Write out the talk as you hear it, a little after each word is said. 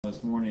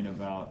this morning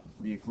about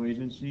the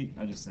equation sheet.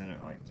 I just sent it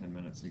like 10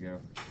 minutes ago.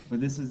 But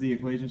this is the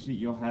equation sheet.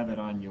 You'll have it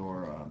on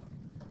your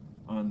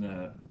on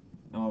the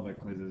all the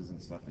quizzes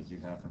and stuff that you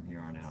have from here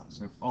on out.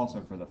 So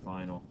also for the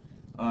final.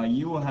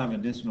 You will have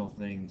additional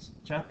things.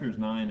 Chapters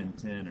 9 and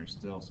 10 are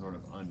still sort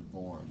of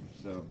unformed.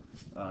 So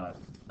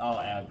I'll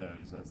add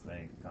those as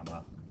they come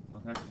up.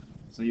 Okay?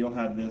 So you'll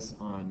have this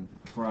on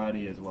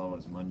Friday as well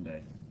as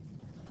Monday.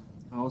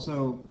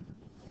 Also,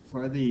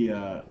 for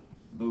the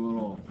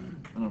little,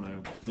 I don't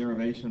know,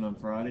 derivation on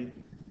Friday,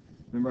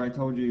 remember I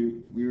told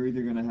you we were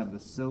either going to have the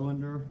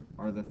cylinder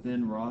or the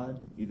thin rod,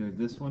 either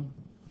this one,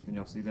 can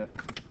y'all see that?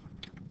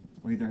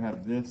 We either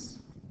have this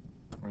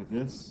or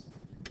this.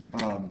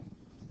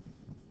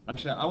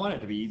 Actually, I want it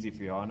to be easy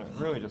for you all, and I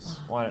really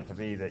just want it to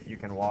be that you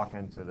can walk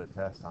into the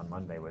test on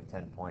Monday with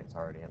 10 points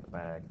already in the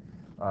bag.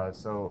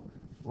 So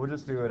we'll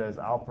just do it as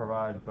I'll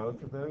provide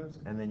both of those,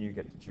 and then you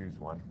get to choose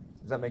one.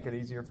 Does that make it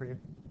easier for you?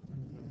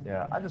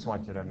 Yeah, I just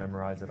want you to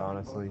memorize it,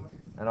 honestly,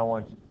 and I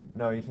want you,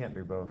 no, you can't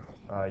do both.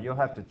 You'll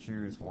have to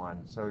choose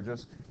one, so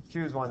just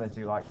choose one that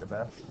you like the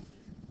best.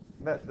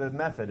 The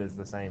method is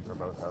the same for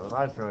both of them.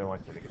 I just really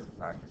want you to get to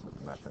practice with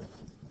the method.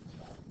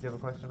 Do you have a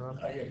question, Rob?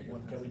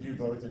 Can we do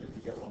both, and if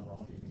you get one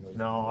wrong, you can go?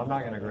 No, I'm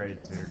not going to grade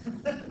two.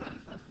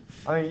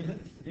 I mean,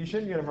 you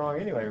shouldn't get them wrong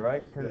anyway,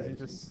 right? Because you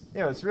just,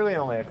 it's really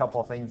only a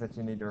couple of things that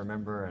you need to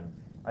remember, and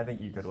I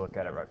think you could look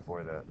at it right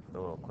before the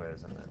little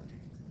quiz and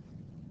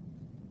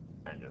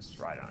just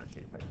write on a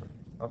sheet of paper.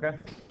 Okay?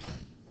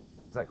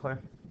 Is that clear?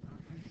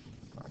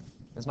 Fine.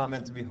 It's not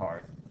meant to be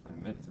hard.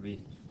 It's meant to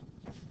be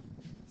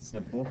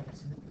simple.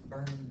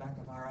 Burning the back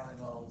of our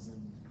eyeballs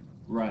and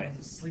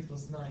right.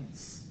 Sleepless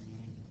nights.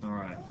 All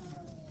right.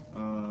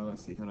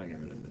 Let's see. How do I get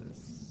rid of this?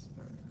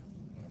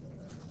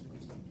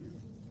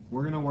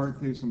 We're going to work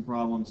through some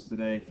problems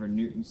today for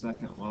Newton's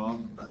second law,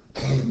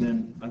 and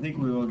then I think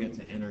we will get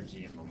to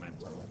energy and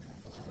momentum.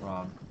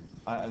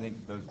 I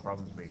think those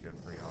problems will be good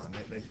for you, and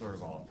they sort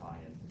of all tie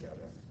in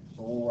together.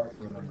 So we'll work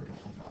through them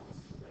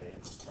today.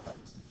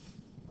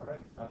 All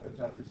right. After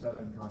chapter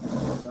 7,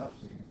 concepts up.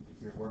 So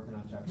if you're working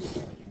on chapter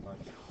 7, you can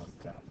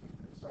look down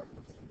and start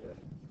looking good.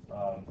 Do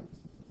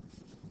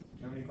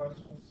you have any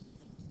questions?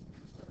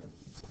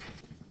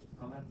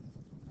 Comments?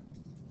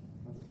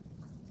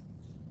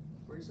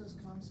 Where it says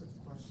concept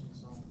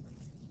questions on,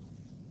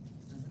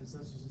 is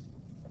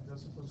that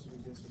supposed to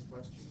be just the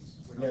questions?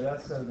 Yeah,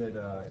 that's so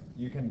that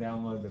you can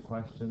download the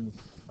questions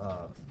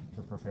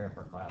to prepare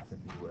for class if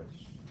you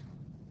wish.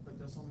 But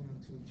that's only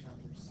until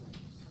chapter 6.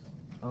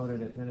 Oh,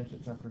 did it finish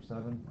at chapter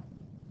 7?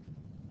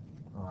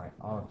 All right,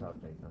 I'll have to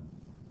update them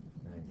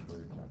and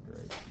include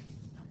chapter 8.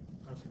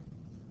 Okay.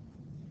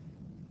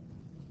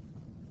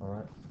 All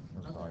right?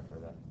 I'm sorry for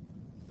that.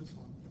 This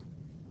one.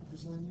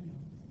 Just letting you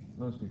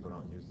know. Most people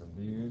don't use them.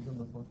 Do you use them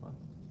before class?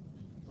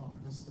 Oh,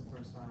 this is the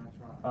first time I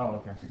tried. Oh,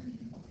 okay.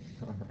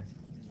 All right.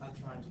 I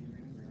tried to use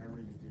it. I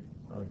really did.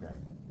 Okay,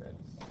 good.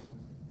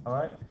 All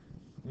right.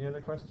 Any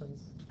other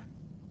questions?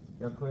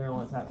 You're clear on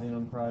what's happening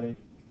on Friday?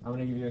 I'm going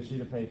to give you a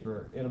sheet of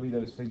paper. It'll be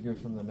those figures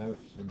from the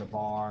notes with the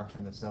bar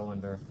and the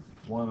cylinder,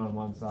 one on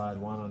one side,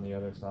 one on the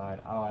other side.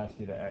 I'll ask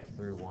you to X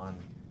through one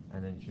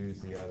and then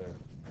choose the other,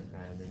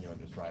 and then you'll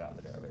just write out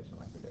the derivation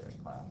like we did in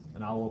class.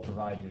 And I will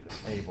provide you the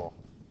table,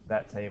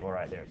 that table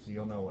right there, so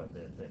you'll know what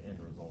the end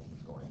result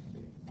is going to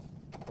be.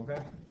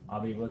 Okay?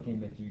 I'll be looking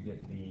that you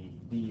get the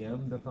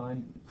dm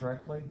defined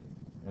correctly,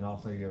 and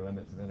also your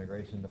limits of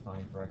integration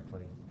defined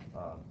correctly.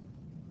 All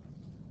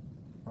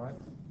right?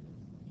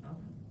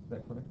 Is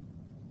that clear?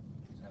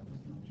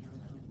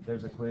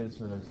 There's a quiz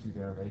for those two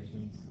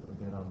derivations that we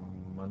did on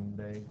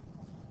Monday.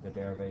 The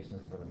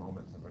derivations for the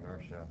moments of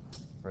inertia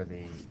for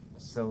the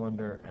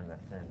cylinder and the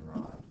thin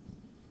rod.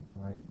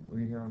 All right? Were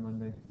you here on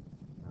Monday?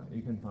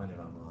 You can find it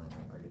online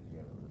if I get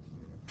together with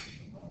you.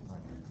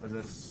 Right. But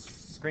the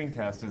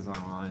screencast is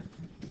online.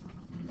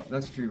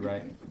 That's true,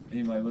 right?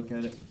 Anybody look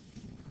at it?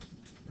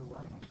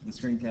 The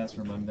screencast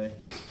for Monday?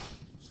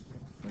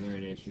 Are there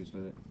any issues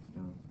with it?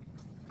 No.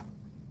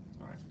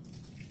 All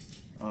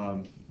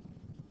right.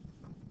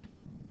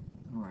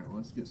 All right, well,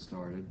 let's get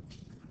started.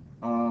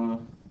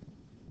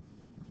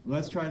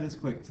 Let's try this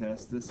quick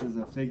test. This is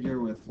a figure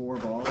with 4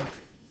 balls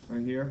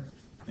right here,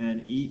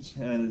 and each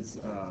has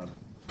a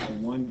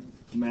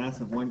mass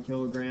of 1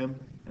 kilogram,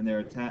 and they're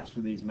attached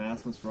to these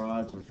massless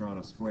rods, which are on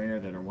a square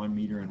that are 1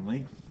 meter in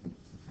length.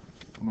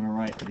 I'm going to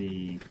write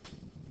the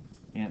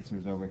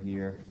answers over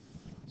here.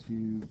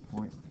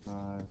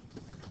 2.5.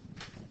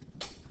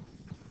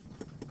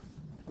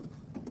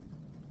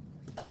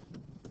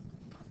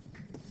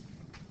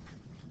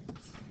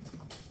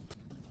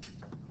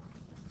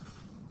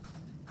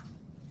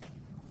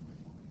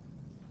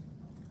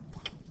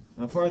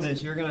 Now for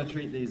this, you're going to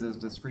treat these as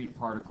discrete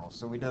particles.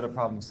 So we did a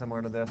problem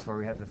similar to this where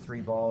we had the 3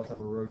 balls that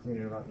were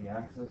rotating about the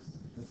axis.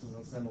 This is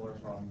a similar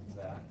problem to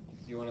that.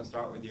 So you want to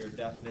start with your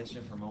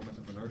definition for moment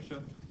of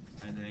inertia,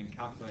 and then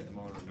calculate the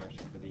moment of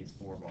inertia for these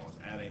 4 balls,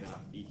 adding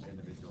up each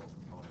individual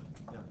component.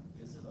 Yeah.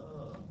 Is it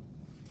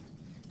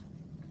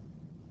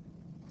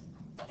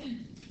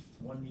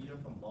 1 meter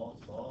from ball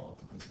to ball?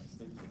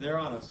 They're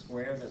on a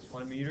square that's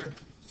 1 meter,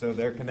 So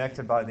they're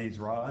connected by these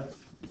rods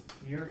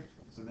here.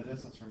 So the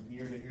distance from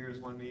here to here is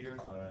 1 meter,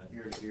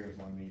 here to here is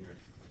 1 meter.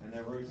 And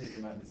they're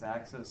rotating at this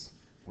axis,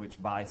 which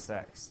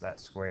bisects that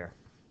square.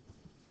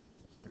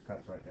 It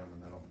cuts right down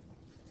the middle.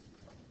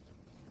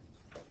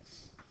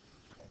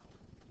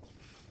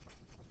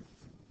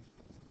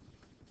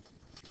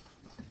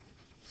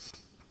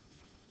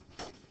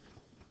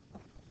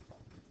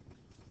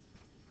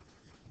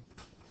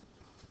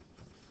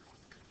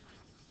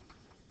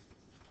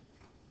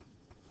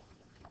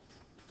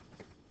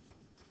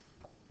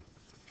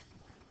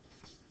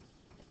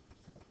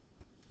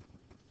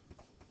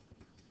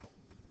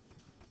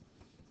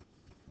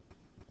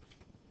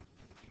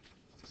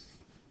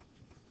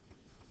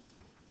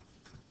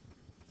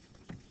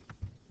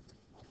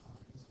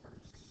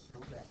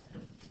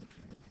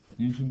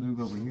 You should move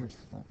over here.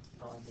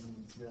 I didn't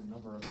even see that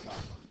number up top.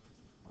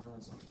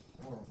 That's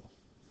horrible.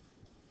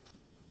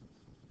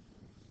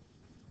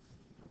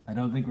 I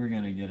don't think we're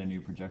going to get a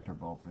new projector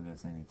bulb for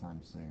this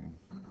anytime soon.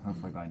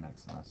 Hopefully by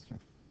next semester.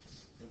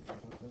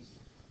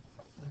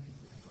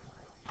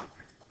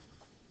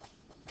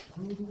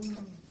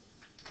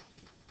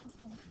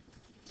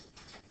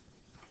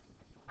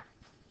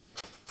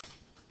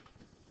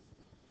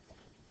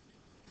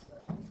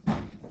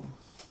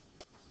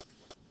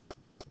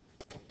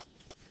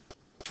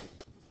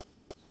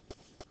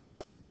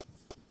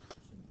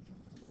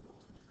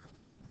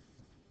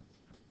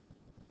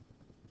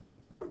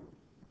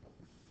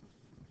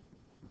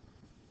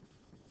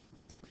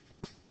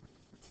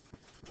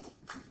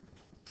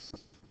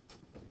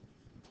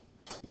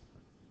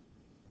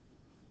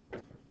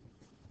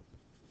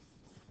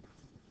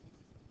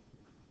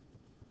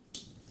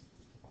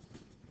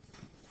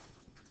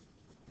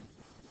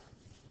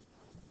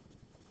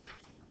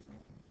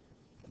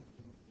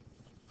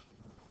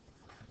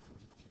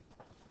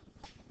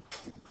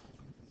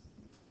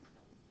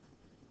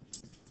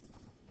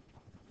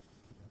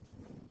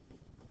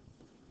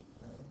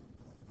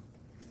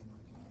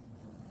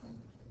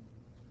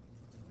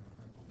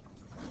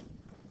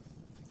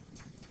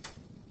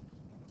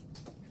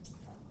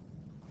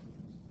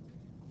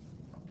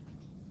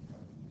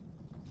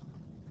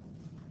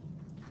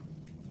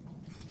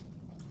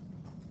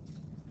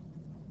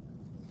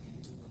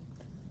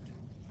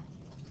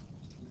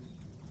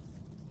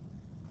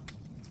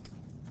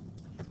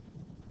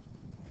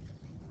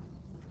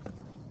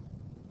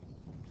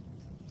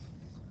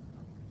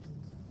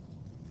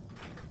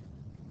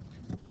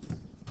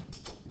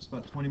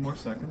 About 20 more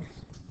seconds.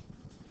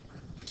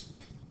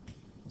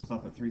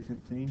 Stop at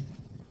 3:15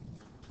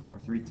 or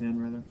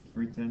 3:10 rather.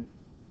 3:10.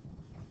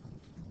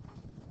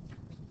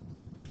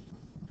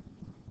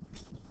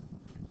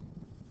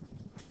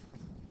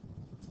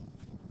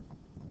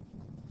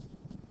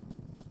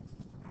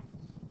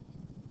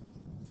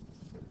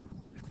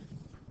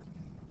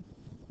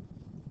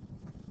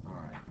 All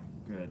right.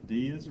 Good.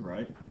 D is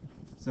right.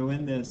 So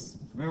in this,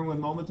 remember with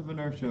moments of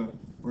inertia,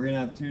 we're going to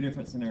have two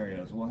different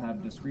scenarios. We'll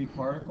have discrete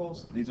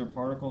particles. These are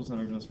particles that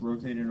are just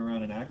rotating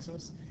around an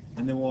axis.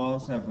 And then we'll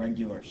also have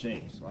regular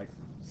shapes, like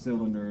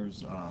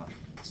cylinders,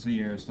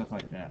 spheres, stuff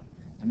like that.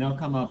 And they'll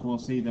come up, we'll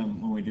see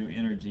them when we do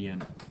energy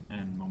and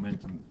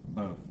momentum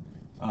both.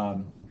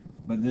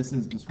 But this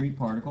is discrete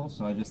particles,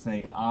 so I just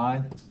say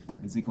I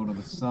is equal to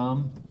the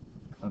sum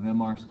of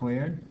mr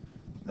squared.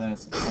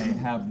 That's, I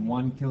have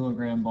 1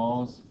 kilogram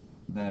balls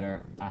that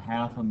are a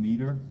half a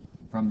meter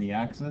from the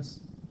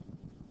axis.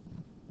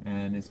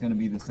 And it's going to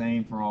be the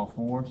same for all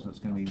four, so it's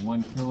going to be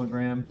 1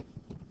 kilogram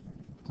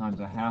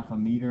times a half a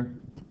meter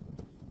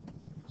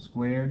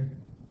squared.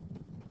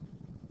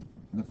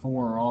 The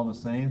four are all the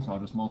same, so I'll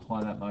just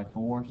multiply that by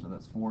 4, so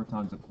that's 4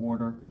 times a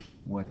quarter,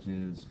 which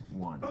is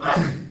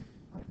 1.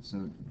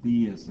 So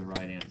B is the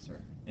right answer,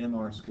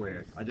 mr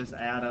squared. I just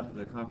add up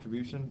the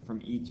contribution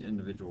from each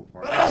individual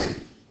part.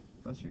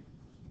 Bless you.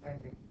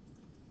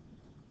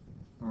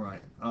 All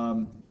right.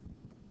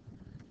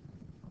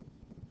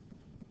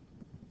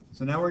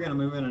 So now we're going to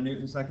move into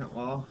Newton's second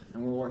law,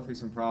 and we'll work through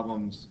some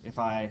problems. If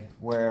I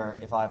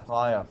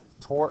apply a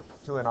torque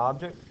to an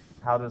object,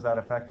 how does that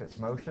affect its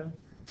motion?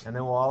 And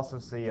then we'll also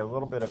see a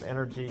little bit of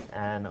energy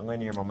and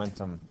linear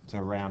momentum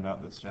to round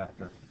out this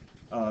chapter.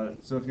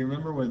 So if you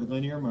remember with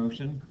linear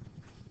motion,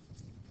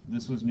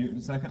 this was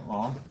Newton's second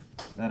law,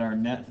 that our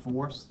net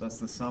force, that's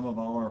the sum of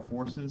all our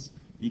forces,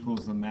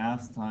 equals the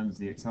mass times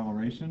the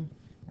acceleration.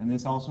 And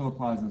this also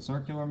applies in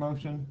circular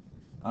motion,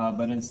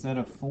 but instead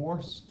of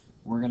force,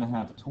 we're going to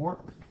have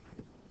torque,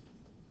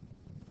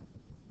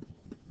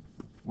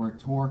 where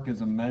torque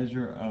is a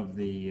measure of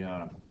the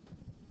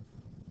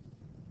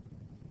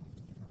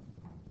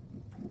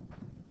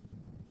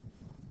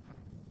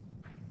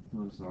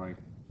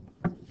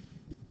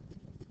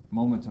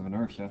moment of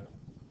inertia.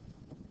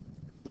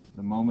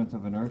 The moment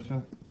of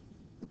inertia.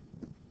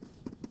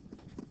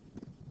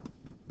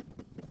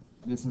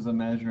 This is a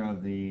measure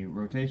of the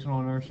rotational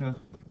inertia.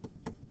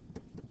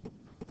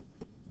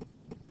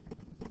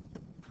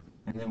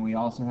 And then we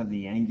also have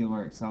the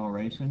angular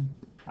acceleration,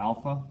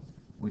 alpha,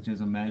 which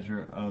is a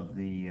measure of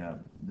the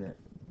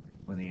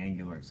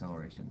angular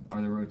acceleration,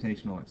 or the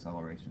rotational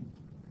acceleration.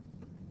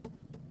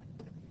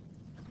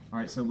 All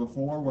right, so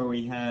before where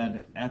we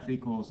had F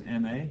equals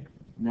ma,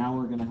 now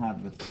we're going to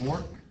have the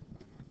torque,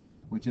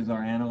 which is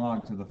our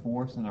analog to the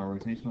force in our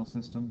rotational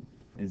system,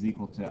 is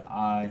equal to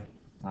I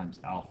times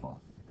alpha.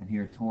 And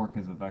here torque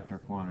is a vector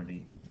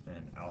quantity,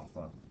 and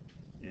alpha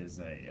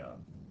is a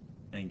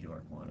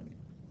angular quantity,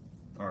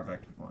 or a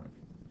vector quantity.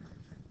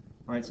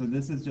 All right, so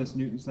this is just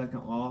Newton's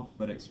second law,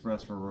 but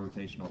expressed for a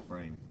rotational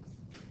frame.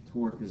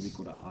 Torque is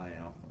equal to I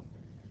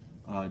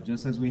alpha.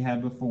 Just as we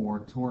had before,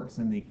 torques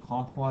in the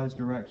clockwise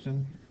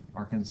direction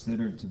are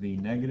considered to be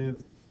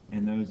negative,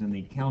 and those in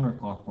the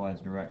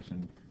counterclockwise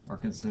direction are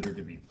considered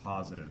to be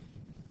positive.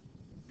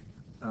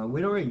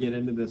 We don't really get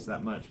into this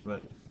that much,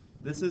 but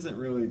this isn't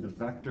really the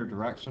vector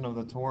direction of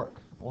the torque.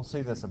 We'll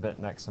see this a bit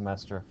next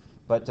semester.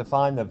 But to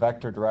find the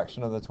vector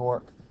direction of the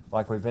torque,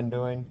 like we've been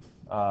doing,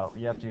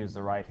 you have to use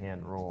the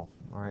right-hand rule.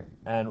 All right.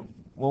 And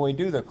when we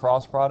do the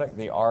cross product,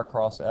 the R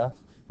cross F,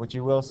 which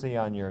you will see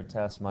on your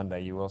test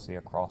Monday, you will see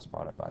a cross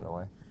product, by the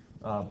way.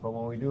 But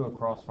when we do a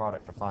cross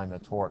product to find the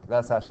torque,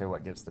 that's actually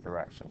what gives the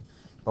direction.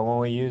 But when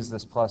we use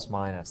this plus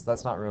minus,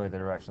 that's not really the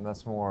direction.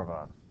 That's more of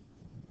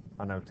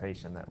a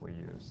notation that we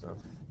use. So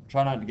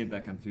try not to get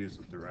that confused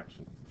with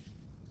direction.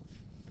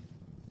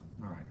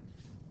 All right.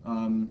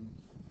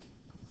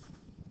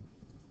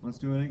 Let's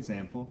do an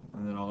example,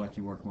 and then I'll let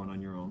you work one on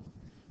your own.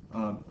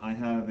 I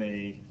have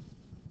a,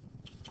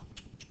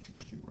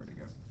 where'd it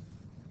go?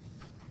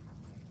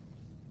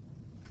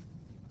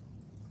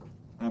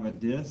 I have a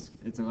disk.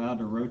 It's allowed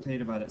to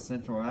rotate about its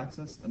central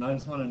axis, and I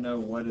just want to know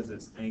what is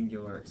its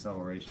angular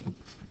acceleration.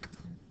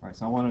 All right,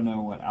 so I want to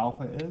know what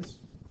alpha is.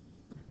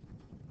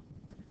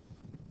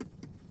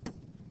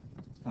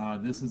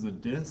 This is a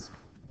disk.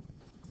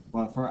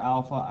 Well, for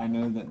alpha, I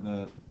know that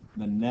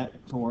the net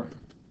torque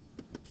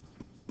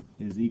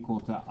is equal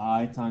to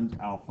I times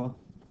alpha.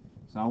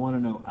 So I want to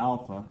know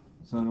alpha.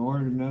 So in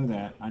order to know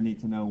that, I need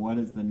to know what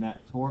is the net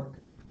torque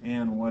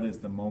and what is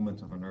the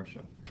moment of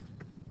inertia.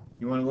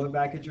 You want to look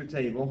back at your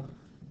table,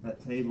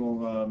 that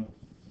table a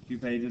few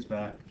pages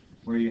back,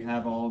 where you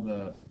have all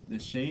the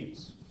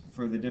shapes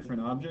for the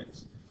different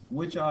objects.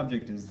 Which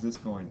object is this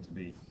going to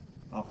be?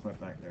 I'll flip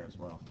back there as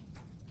well.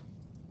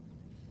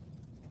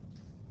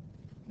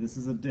 This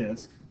is a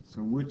disk,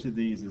 so which of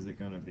these is it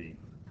going to be?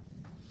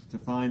 To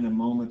find the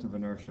moment of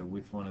inertia,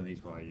 which one of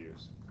these will I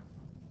use?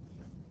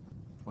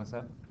 What's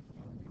that?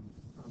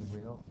 The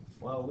wheel?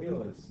 Well, a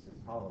wheel is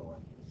hollow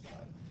on the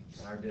inside,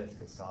 and our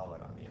disk is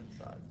solid on the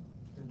inside.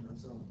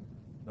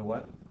 The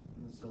what?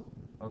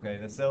 Okay,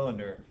 the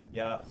cylinder.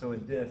 Yeah, so a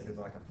disk is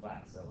like a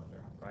flat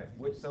cylinder, right?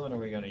 Which cylinder are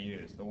we going to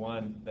use? The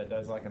one that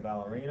does like a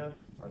ballerina,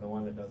 or the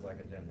one that does like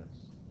a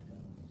gymnast?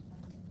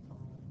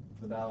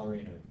 The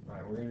ballerina,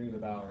 right? We're going to do the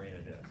ballerina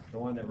disc, the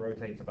one that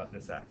rotates about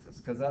this axis,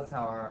 because that's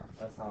how our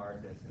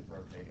disc is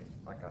rotating,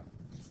 like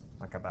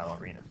a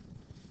ballerina.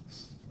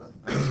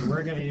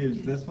 We're going to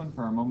use this one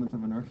for our moment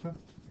of inertia.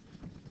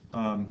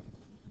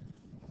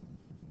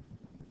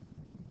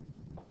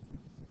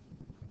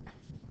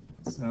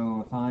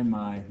 So find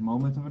my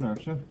moment of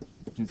inertia,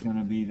 which is going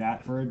to be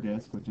that for a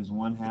disk, which is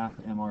 1/2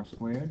 mr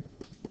squared.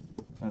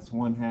 That's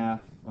 1/2.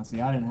 Let's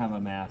see, I didn't have a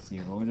mass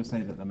here, but we'll just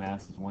say that the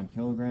mass is 1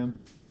 kilogram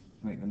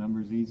to make the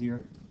numbers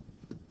easier.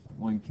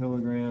 1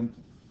 kilogram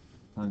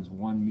times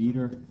 1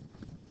 meter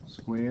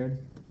squared.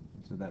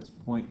 So that's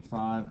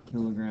 0.5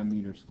 kilogram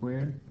meter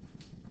squared.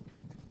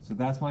 So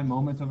that's my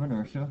moment of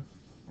inertia.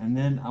 And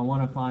then I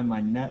want to find my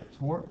net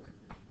torque.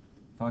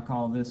 If I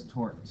call this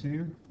torque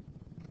 2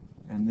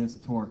 and this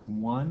torque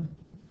 1,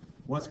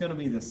 what's going to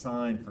be the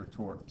sign for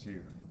torque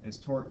 2? Is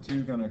torque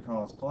 2 going to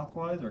cause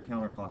clockwise or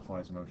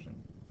counterclockwise motion?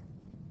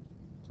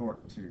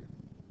 Torque 2.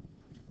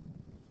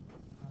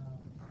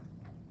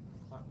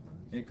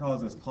 It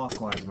causes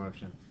clockwise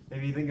motion.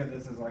 If you think of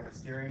this as like a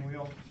steering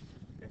wheel,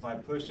 if I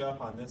push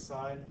up on this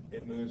side,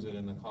 it moves it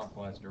in the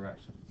clockwise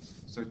direction.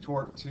 So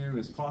torque 2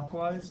 is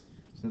clockwise,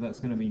 so that's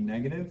going to be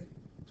negative.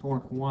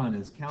 Torque 1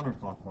 is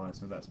counterclockwise,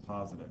 so that's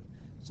positive.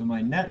 So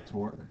my net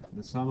torque,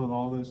 the sum of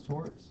all those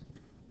torques,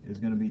 is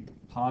going to be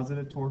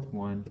positive torque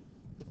 1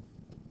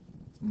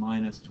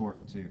 minus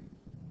torque 2.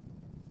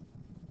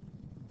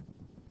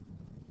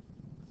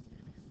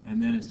 And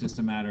then it's just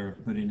a matter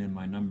of putting in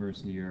my numbers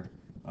here.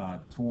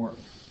 Torque,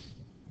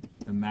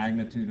 the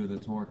magnitude of the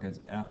torque is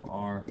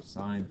Fr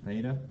sine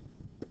theta.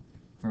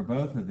 For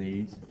both of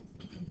these,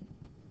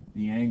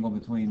 the angle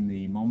between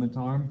the moment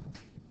arm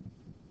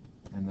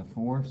and the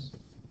force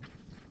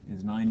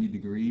is 90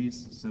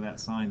 degrees, so that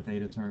sine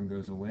theta term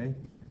goes away.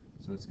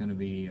 So it's going to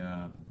be,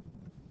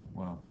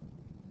 well,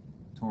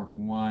 torque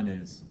 1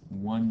 is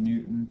 1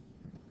 Newton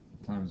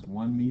times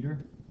 1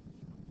 meter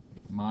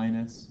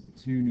minus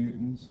 2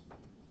 newtons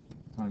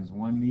times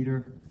 1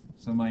 meter.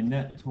 So my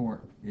net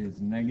torque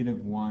is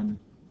 -1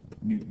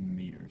 Newton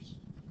meters.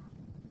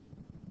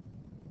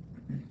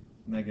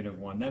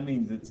 -1. That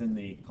means it's in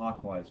the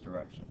clockwise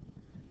direction.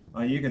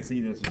 You can see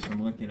this just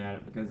from looking at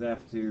it because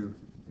F2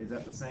 is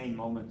at the same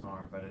moment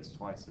arm, but it's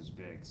twice as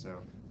big.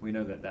 So we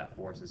know that that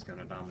force is going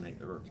to dominate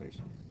the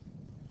rotation.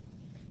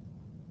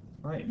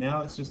 All right,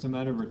 now it's just a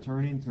matter of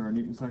returning to our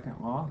Newton's second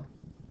law.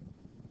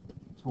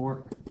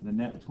 Torque the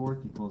net torque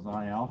equals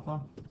I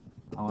alpha.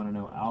 I want to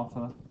know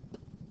alpha.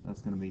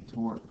 That's going to be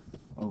torque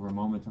over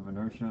moment of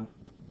inertia.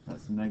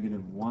 That's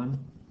 -1.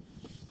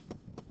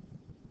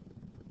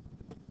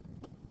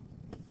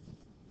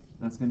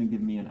 That's going to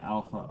give me an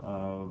alpha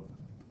of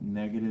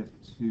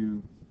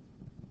 -2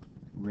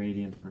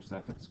 radians per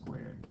second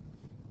squared.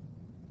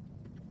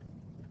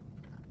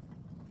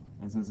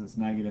 And since it's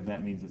negative,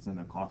 that means it's in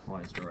the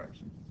clockwise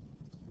direction.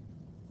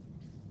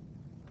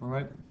 All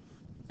right.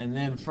 And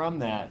then from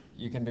that,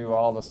 you can do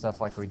all the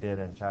stuff like we did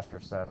in Chapter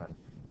 7.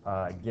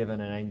 Given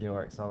an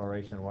angular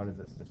acceleration, what is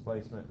its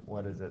displacement?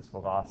 What is its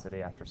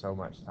velocity after so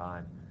much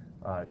time?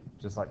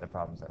 Just like the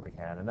problems that we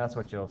had. And that's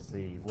what you'll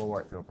see. We'll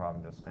work through a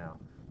problem just now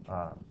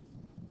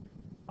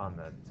on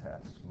the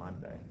test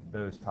Monday.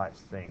 Those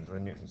types of things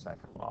with Newton's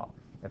second law.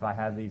 If I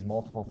have these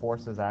multiple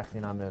forces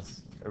acting on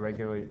this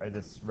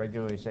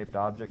regularly shaped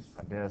object,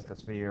 a disc, a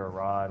sphere, a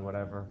rod,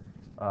 whatever,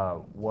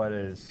 what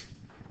is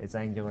its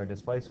angular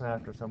displacement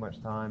after so much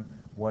time?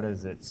 What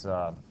is its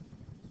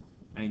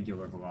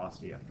angular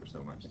velocity after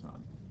so much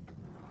time?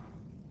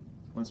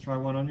 Let's try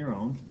one on your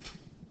own.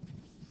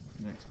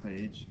 Next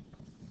page.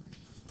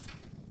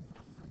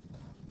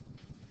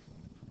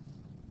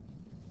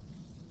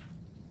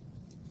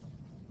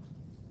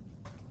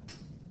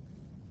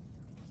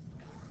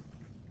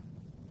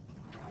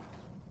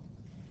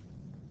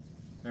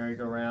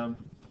 Merry-go-round,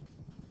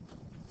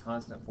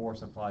 constant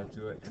force applied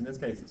to it. In this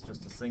case, it's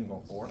just a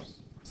single force.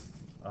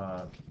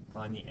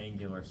 Find the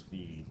angular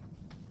speed.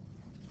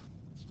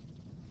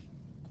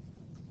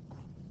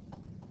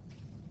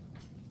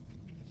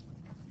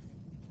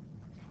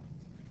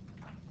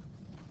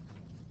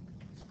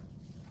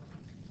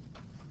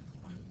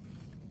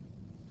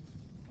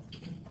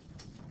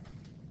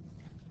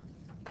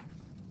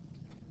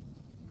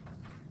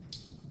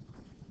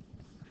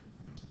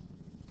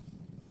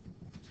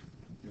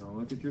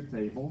 Look at your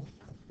table,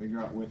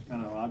 figure out which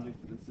kind of object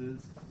this is,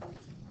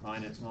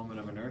 find its moment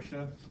of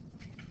inertia,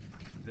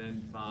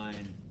 then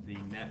find the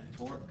net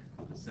torque.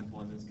 It's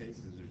simple in this case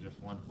because there's just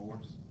one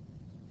force.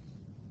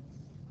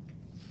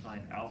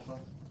 Find alpha,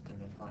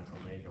 and then find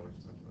omega, which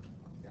is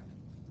yeah.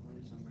 What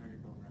is a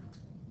merry-go-round?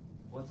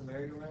 What's a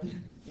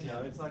merry-go-round? You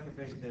know, it's like a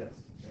big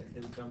disc.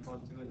 Kids jump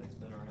onto it and they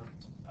spin around.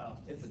 Oh,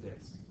 it's a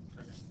disc.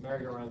 Okay.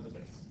 Merry-go-round's a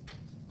disc.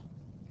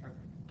 Okay.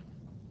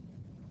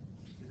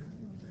 Do you know what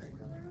a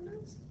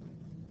merry-go-round is?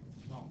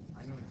 No,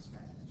 I know it's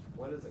Spanish.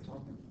 What is it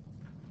called?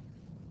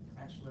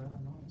 Actually, I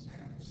don't know in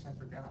Spanish. I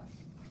forgot.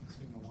 It's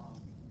been a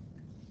while.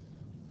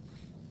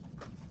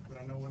 But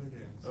I know what it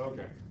is.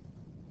 Okay.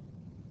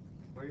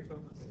 Where are you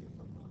from? You're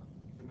from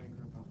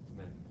Dominican Republic.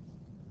 Dominican.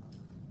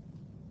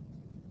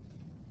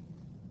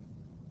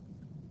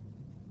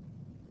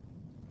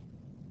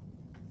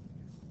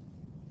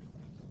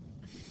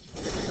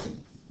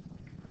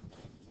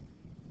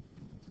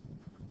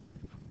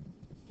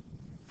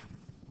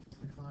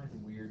 We find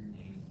weird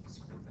names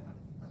for that.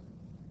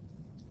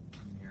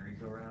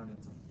 Merry-go-round,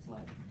 it's a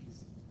flat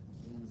piece.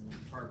 And the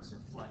parks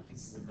are flat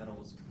pieces of metal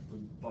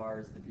with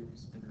bars that people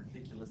spin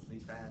ridiculously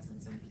fast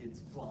and send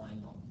kids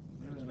flying on.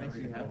 It makes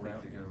you happy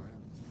to go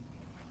around.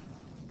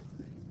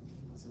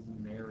 This is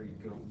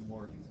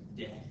merry-go-more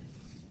death.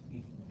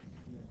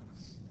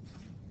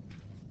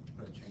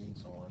 Put a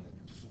chainsaw on it.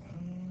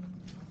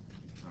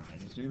 Alright,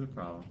 let's do the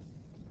problem.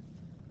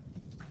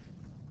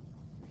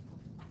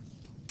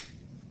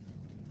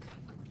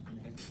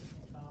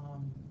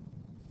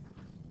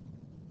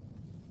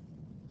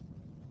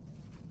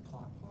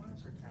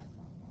 Clockwise or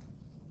counterclockwise?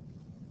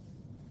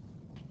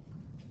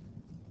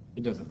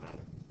 It doesn't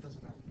matter.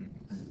 Doesn't matter.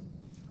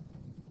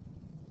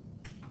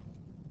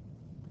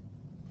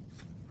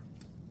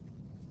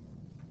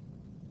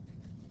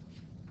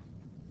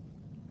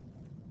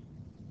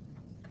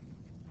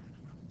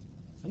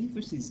 How do you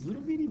push these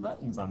little bitty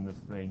buttons on this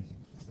thing?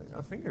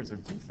 My fingers are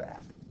too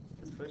fat.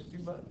 Just push 2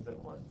 buttons at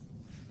once.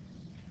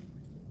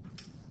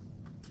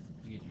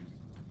 You get used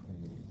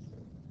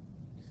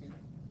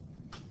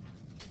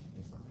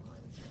It's not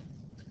mine.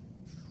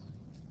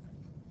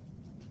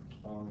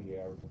 Oh yeah,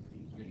 you're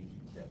gonna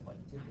use that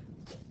like typically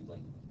like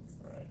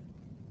Right.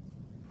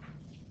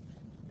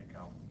 the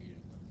complicated.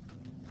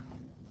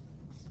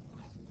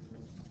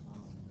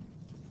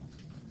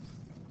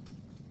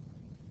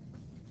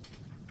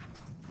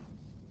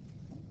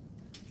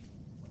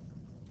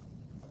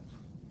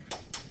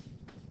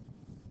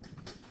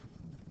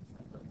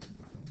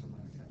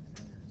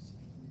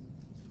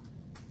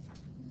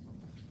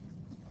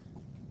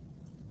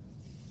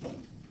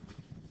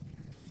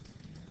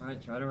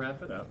 Alright, try to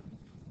wrap it up.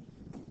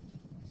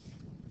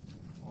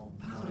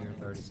 20 or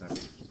 30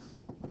 seconds.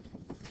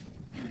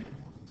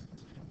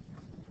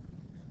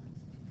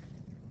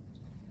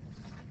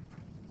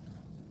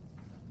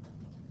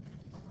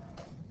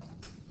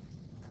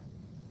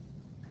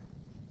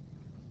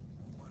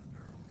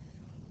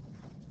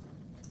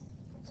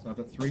 Stop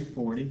at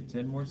 340,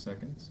 10 more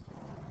seconds.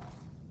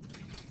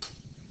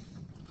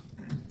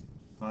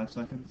 5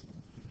 seconds.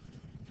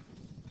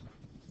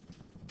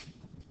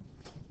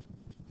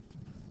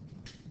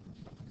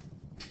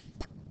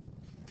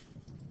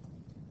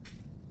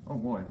 Oh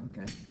boy,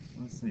 okay.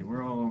 Let's see,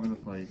 we're all over the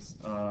place.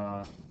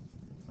 I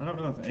don't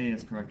know if A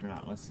is correct or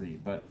not, let's see.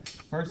 But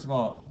first of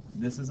all,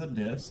 this is a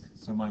disk,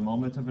 so my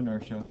moment of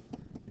inertia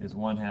is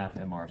 1/2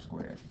 mr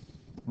squared.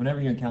 Whenever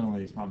you encounter one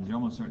of these problems, you're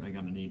almost certainly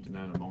going to need to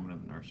know the moment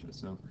of inertia.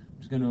 So I'm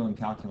just going to go and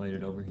calculate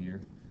it over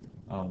here.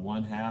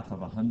 1/2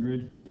 of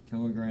 100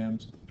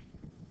 kilograms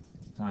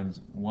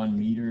times 1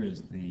 meter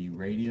is the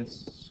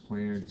radius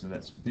squared, so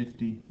that's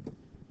 50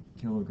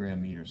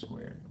 kilogram meter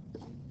squared.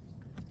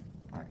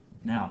 All right.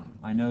 Now,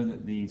 I know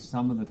that the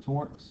sum of the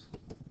torques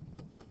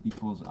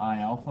equals I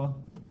alpha,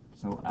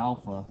 so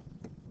alpha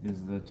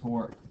is the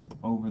torque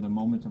over the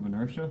moment of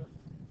inertia.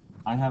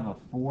 I have a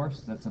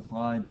force that's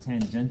applied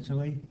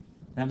tangentially.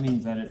 That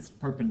means that it's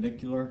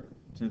perpendicular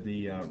to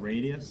the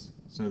radius,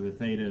 so the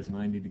theta is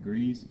 90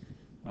 degrees.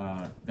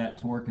 That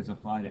torque is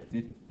applied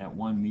at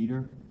 1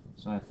 meter,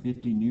 so I have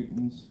 50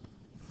 newtons,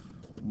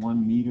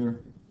 1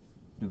 meter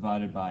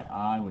divided by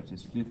I, which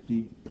is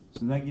 50.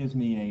 So that gives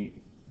me a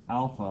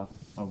alpha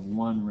of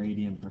 1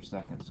 radian per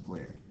second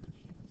squared.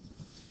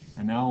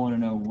 And now I want to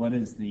know what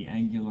is the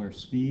angular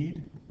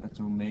speed. That's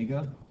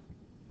omega,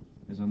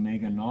 is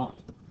omega naught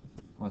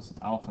plus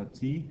alpha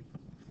t.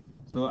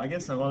 So I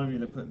guess a lot of you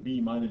that put B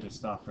might have just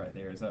stopped right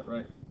there. Is that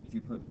right? If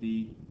you put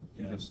B,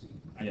 you Yeah. just,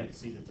 I yeah. didn't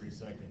see the 3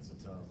 seconds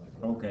until I was like,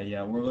 oh, Okay,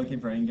 yeah, we're looking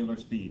for angular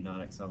speed,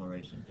 not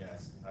acceleration.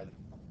 yes, and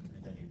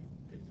then you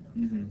get to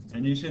know. Mm-hmm.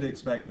 And you should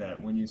expect that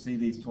when you see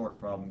these torque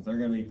problems, they're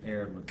going to be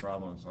paired with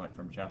problems like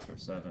from chapter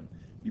 7.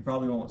 You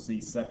probably won't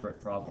see separate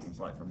problems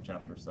like from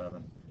chapter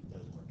 7. It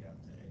does work out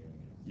to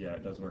A. Yeah,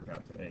 it does work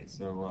out to A.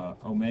 So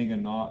omega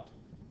naught,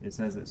 it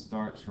says it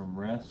starts from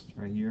rest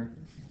right here.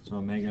 So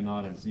omega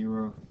naught is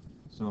 0.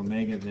 So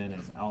omega then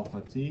is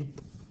alpha t,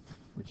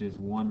 which is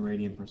 1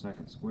 radian per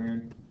second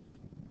squared,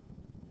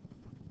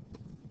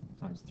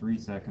 times 3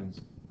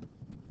 seconds,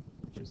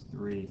 which is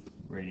 3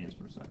 radians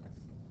per second.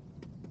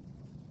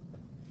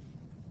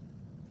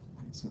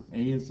 So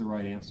A is the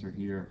right answer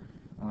here.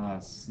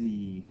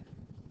 C.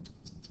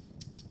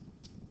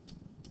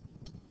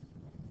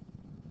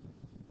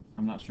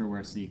 I'm not sure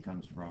where C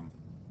comes from.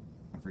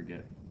 I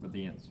forget, but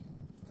the answer.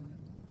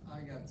 I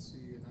got C,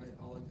 and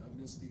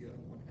I missed the 1/2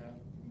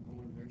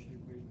 moment of inertia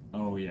equation.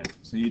 Oh yeah,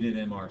 so you did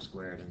mr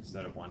squared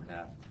instead of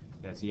 1/2.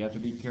 Yeah, so you have to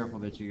be careful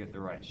that you get the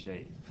right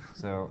shape.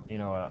 So, you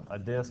know, a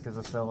disk is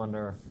a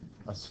cylinder,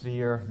 a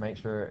sphere, make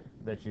sure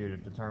that you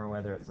determine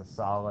whether it's a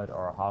solid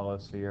or a hollow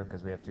sphere,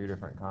 because we have 2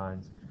 different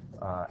kinds.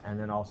 And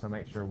then also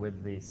make sure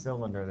with the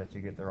cylinder that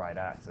you get the right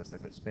axis,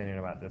 if it's spinning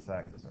about this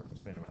axis or if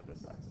it's spinning about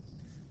this axis.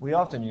 We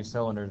often use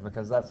cylinders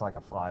because that's like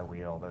a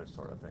flywheel, those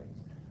sort of things.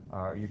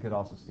 You could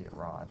also see a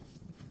rod.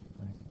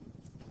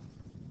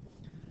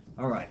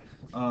 All right,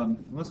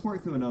 let's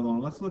work through another one.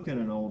 Let's look at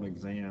an old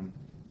exam.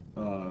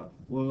 We'll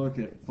look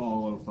at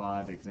Fall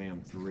 05,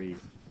 Exam 3.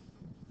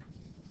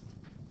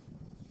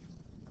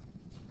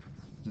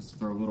 Just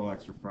for a little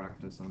extra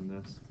practice on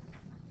this.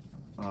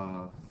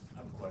 I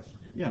have a question.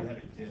 If Yeah. you had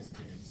a disc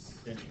and it's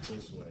spinning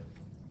this way,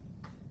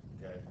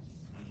 okay,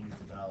 you use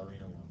the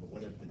ballerina one, but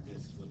what if the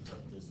disc flips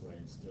up this way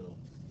and still?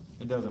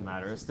 It doesn't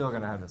matter. It's still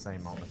going to have the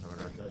same moment of It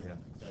inertia.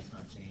 doesn't, that's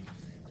not changing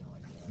or anything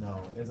like that?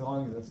 No, as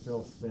long as it's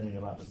still spinning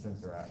about the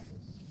center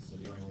axis. So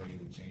the only way you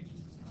would change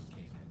it is if you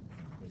came in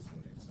this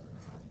way and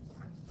started spinning.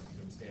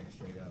 If you stand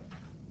straight up,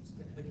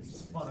 spinning Like you this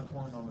way. spun a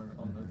coin on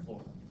the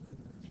floor.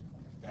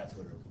 That's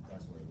where it would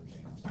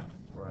change.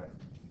 Right.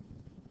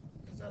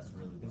 Because that's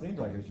really. It seems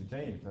like it should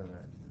change, doesn't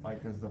it?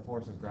 Like, because the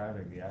force of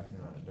gravity would be acting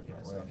on a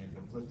different So way. if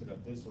it flipped it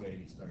up this way,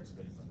 you start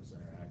spinning from the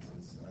center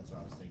axis. So that's what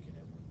I was thinking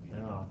it would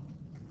be. No,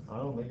 I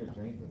don't think it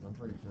changes. I'm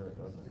pretty sure it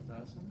doesn't. It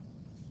doesn't?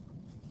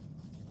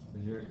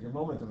 'Cause your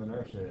moment of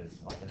inertia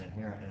is like an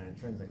inherent and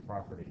intrinsic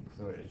property,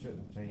 so it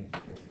shouldn't change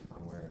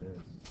on where it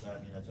is. So, I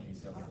mean, that's when you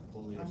start with a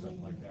pulley or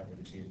something like that, would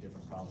it be a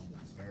different problem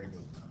than this merry-go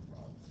round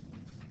problem?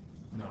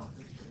 No.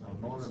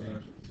 What do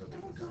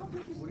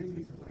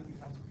you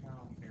have to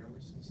count air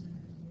resistance?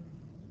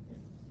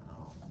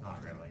 No,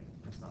 not really.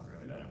 It's not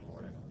really that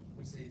important.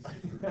 We say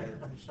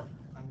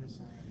I'm just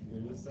saying.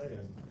 You're just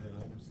saying.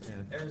 I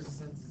understand. Air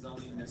resistance is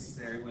only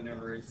necessary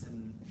whenever it's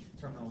in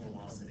terminal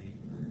velocity.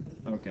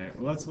 Okay,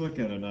 well, let's look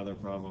at another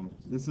problem.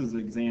 This is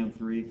Exam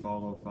 3,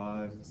 Fall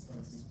 05.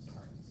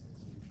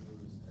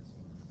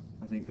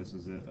 I think this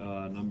is it.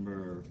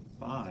 Number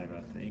 5,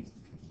 I think.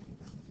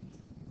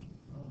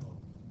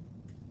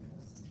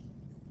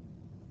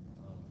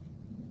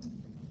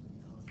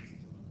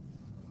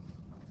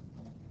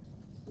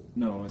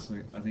 No, I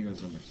think it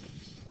was number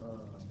 6.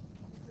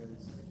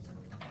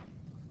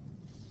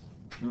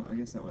 No, I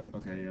guess that was,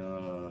 okay,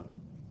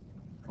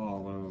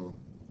 Fall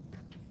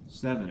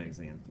 07,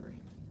 Exam 3.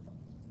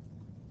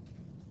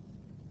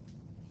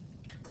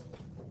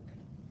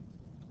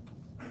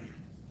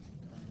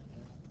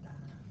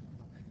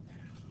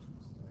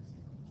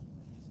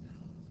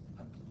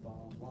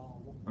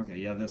 Okay,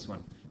 yeah, this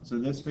one. So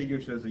this figure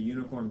shows a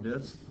uniform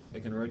disk.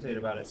 It can rotate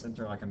about its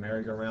center like a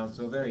merry-go-round,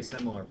 so a very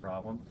similar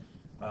problem.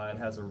 It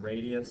has a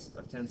radius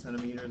of 10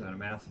 centimeters and a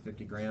mass of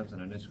 50 grams,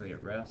 and initially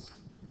at rest.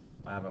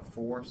 I have a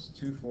force,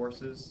 2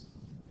 forces,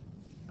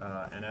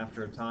 and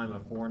after a time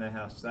of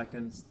 4.5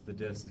 seconds, the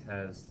disk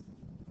has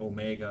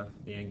omega,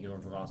 the angular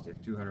velocity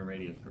of 200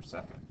 radians per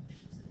second.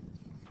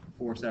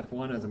 Force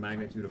F1 has a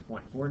magnitude of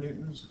 0.4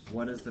 newtons.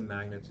 What is the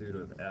magnitude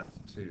of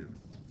F2?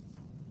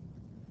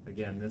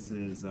 Again, this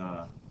is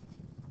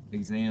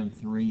exam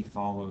 3,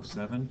 follow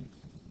 7.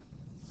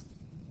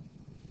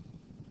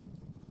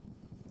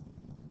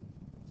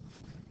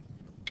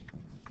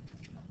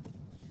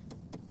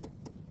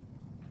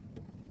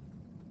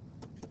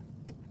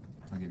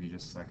 I'll give you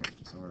just a second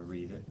to sort of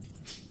read it,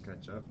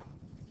 catch up.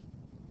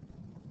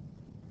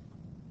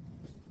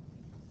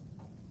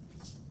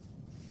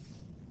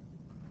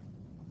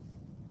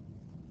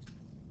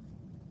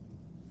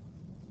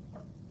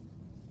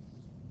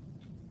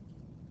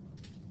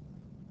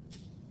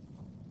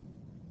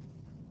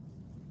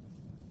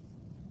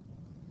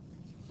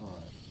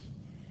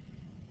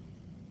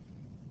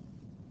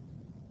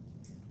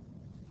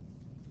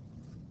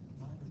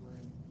 By the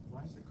way,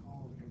 why is it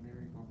called a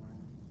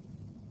merry-go-round?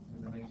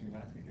 That makes you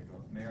happy to go.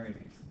 Merry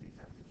makes you be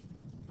happy.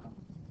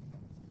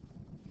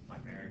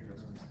 Like Merry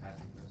Christmas,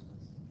 Happy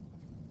Christmas.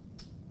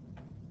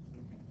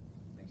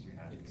 Makes you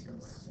happy to go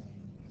around.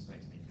 This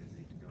makes me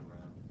busy to go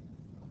around.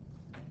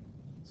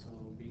 So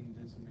being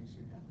busy makes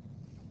you happy?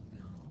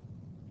 No.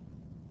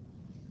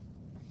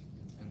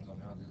 Depends on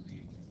how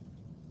busy you get.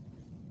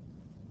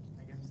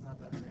 I guess it's not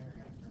that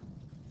merry after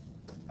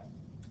all.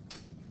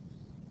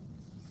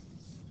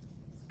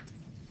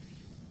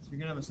 So you're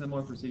going to have a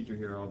similar procedure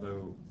here,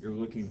 although you're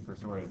looking for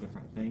sort of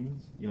different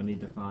things. You'll need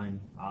to find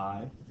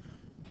I.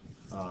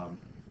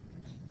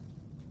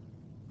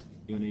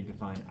 You'll need to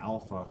find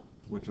alpha,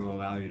 which will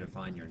allow you to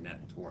find your net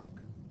torque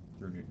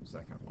through Newton's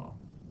second law.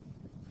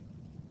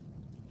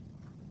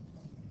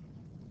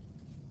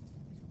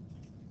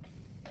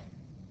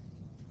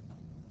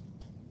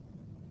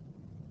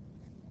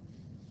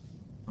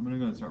 I'm going to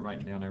go and start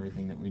writing down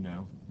everything that we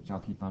know, which I'll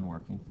keep on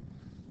working.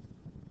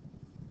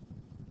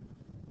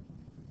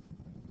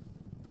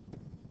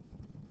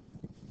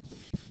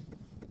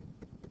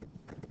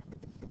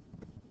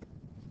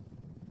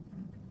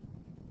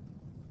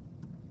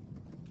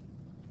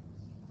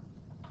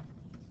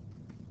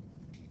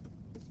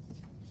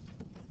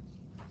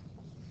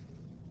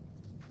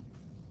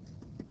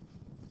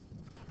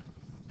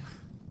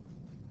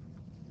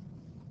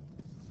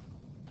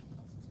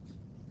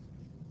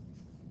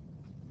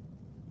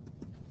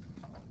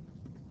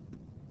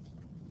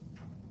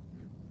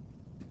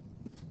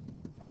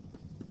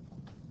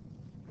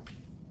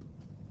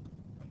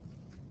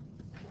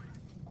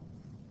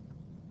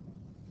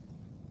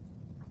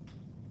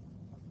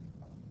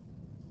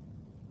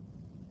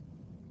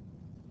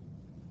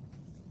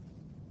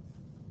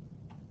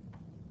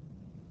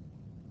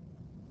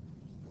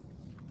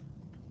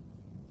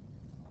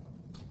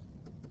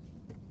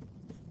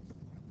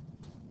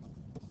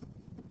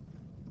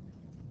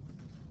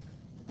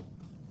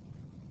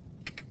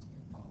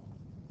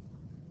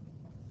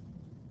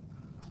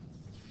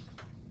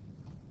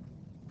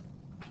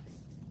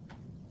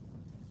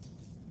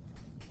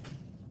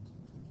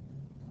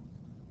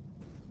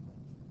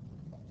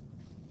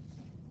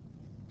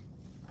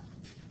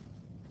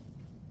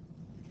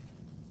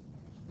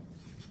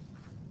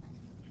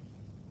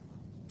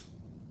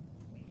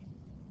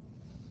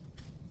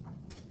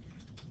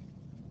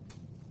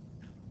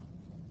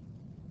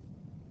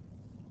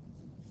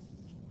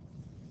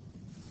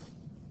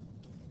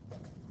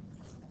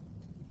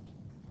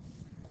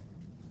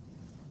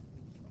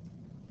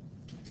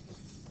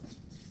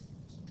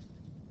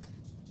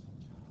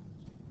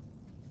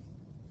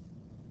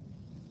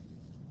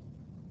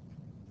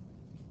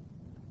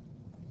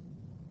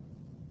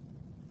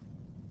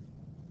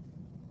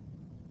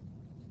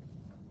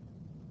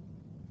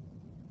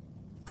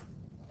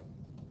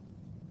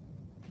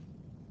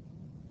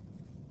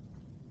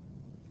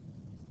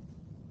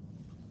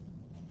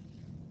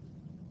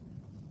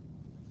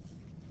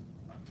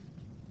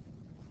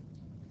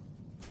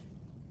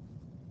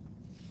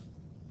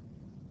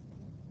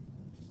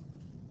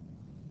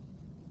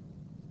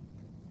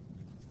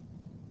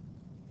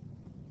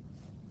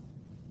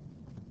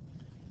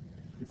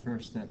 Your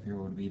first step here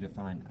would be to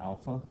find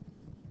alpha.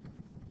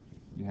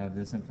 You have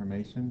this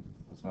information,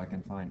 so I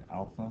can find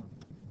alpha.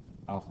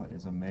 Alpha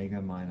is omega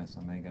minus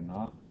omega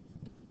naught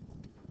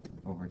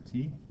over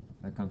t.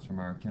 That comes from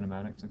our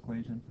kinematics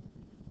equation.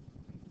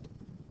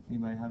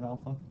 Anybody have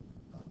alpha?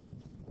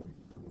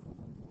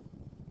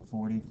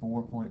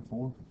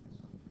 44.4.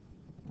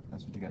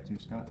 That's what you got too,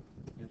 Scott?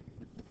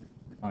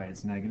 Alright,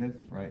 it's negative,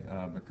 right?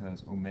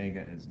 Because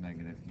omega is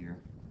negative here.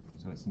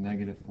 So it's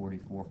negative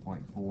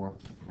 44.4,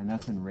 and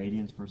that's in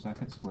radians per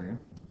second squared.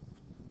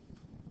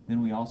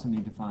 Then we also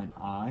need to find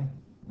I,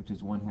 which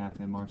is 1/2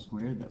 mr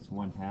squared. That's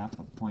 1/2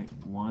 of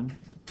 0.1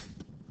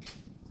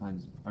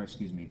 times, or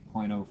excuse me,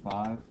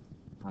 0.05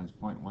 times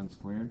 0.1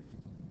 squared.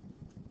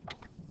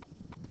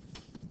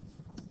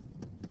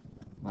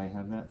 Might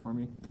have that for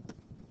me?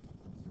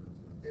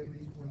 It would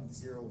be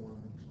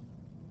 0.01,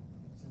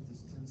 since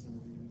it's 10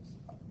 centimeters.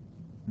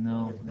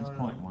 No, Okay, it's no, no.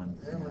 0.1.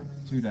 Yeah,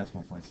 Yeah, 2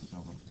 decimal places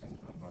over.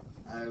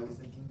 I was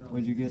thinking.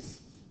 What'd you get,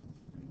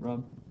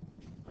 Rob?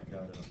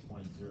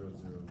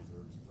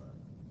 3005.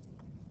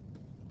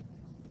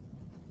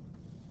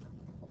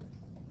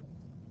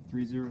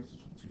 3 zeros?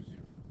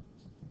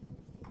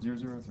 0,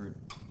 0, 3.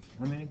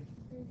 How many?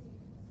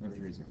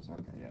 3 zeros.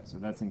 Okay, yeah. So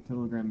that's in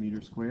kilogram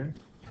meter squared.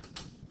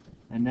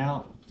 And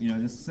now,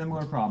 this is a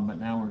similar problem, but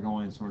now we're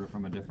going sort of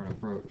from a different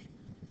approach.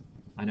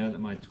 I know that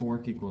my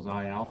torque equals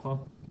I alpha.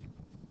 All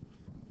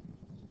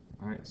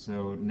right,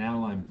 so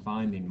now I'm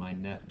finding my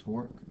net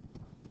torque,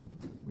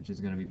 which is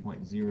going to be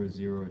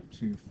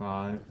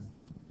 0.0025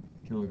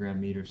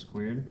 kilogram meter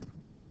squared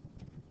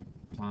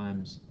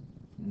times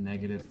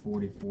negative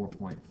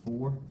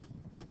 44.4.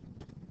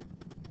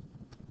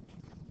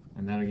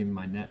 And that'll give me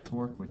my net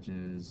torque, which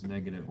is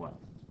negative what?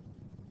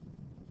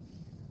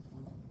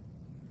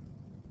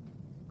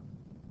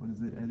 What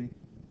is it, Eddie?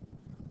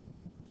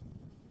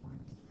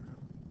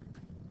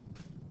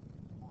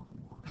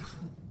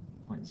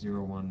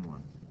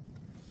 0.011.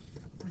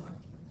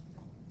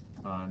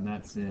 And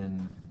that's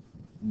in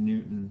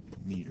Newton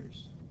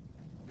meters.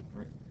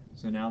 Right.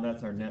 So now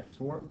that's our net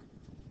torque.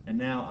 And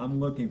now I'm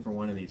looking for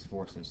one of these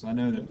forces. So I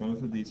know that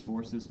both of these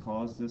forces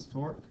cause this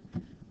torque.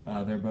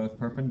 They're both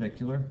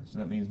perpendicular, so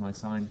that means my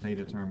sine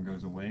theta term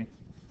goes away.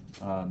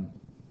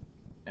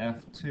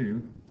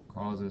 F2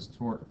 causes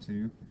torque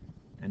 2,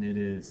 and it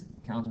is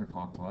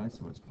counterclockwise,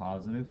 so it's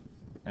positive.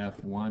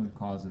 F1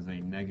 causes a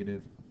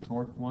negative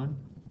torque 1.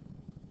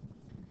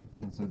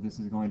 And so this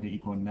is going to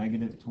equal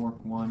negative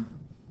torque 1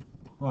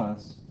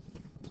 plus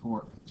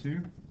torque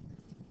 2.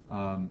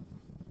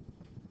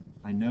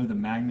 I know the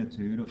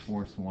magnitude of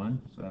force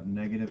 1, so I have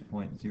negative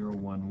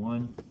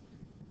 0.011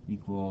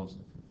 equals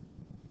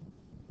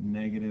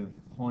negative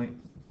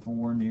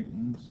 0.4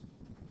 newtons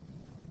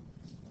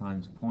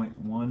times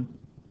 0.1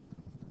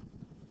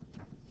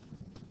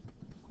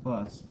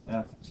 plus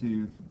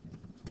F2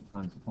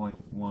 times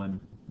 0.1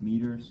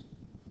 meters,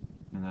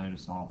 and then I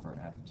just solve for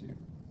F2.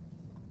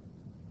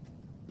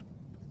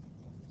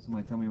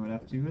 Somebody tell me what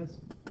F2 is?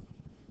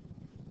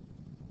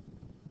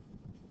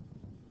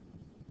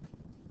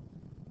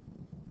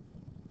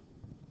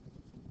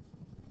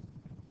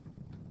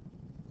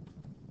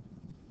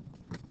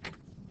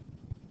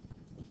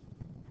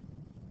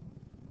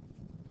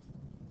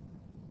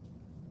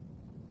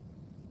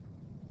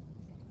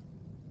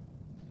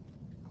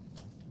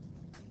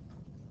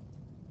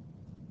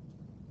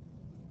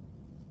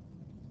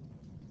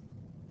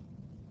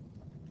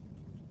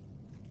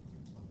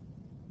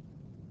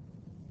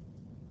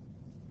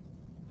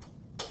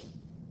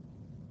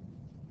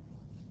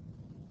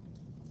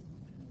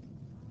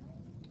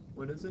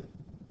 What is it?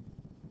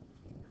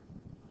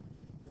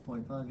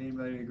 0.5.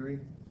 Anybody agree?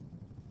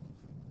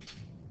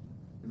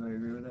 Anybody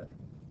agree with that?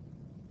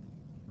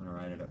 I'm gonna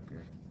write it up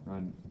here. Try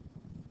and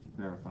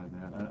verify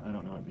that. I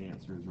don't know what the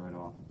answer is right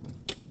off.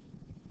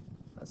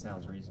 That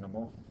sounds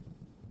reasonable.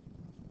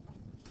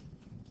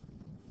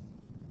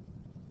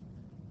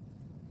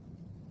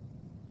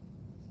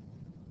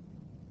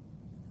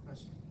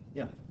 Question.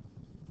 Yeah.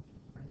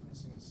 Are you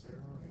missing a 0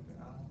 in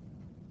the I?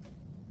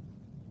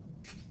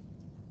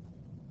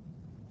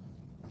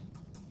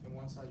 On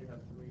one side you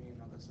have 3,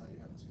 and on the other side you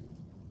have 2.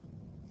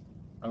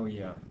 Oh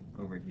yeah,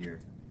 over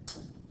here.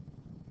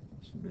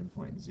 Should have been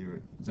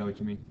 0.0. Is that what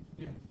you mean?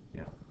 Yeah.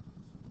 Yeah.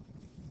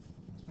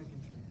 Just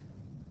making sure.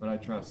 But I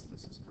trust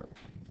this is correct.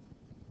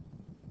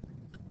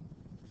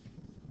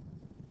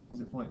 Is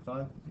it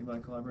 0.5?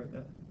 Anybody collaborate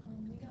that?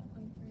 We got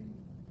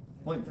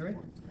 0.3?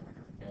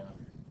 Yeah.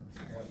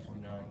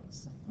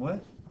 1.9.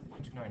 What?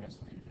 1.29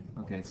 estimated.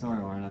 Okay, sorry,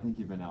 Lauren. I think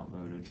you've been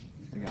outvoted.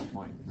 I got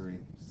 0.3.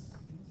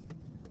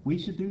 We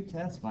should do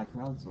tests by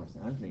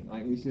crowdsourcing. I think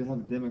we should have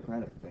a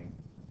democratic thing.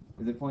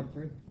 Is it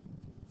 0.3?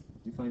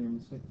 You find your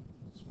mistake?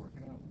 Let's work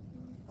it out.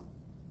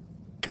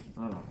 I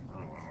don't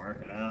want to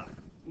work it out.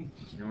 You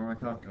know where I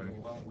talk to Okay,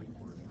 him. why don't we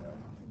work it out?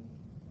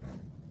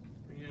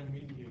 But yeah,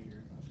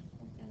 mediator.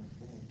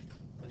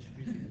 That should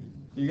be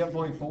You got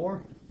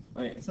 0.4?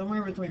 Wait,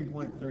 somewhere between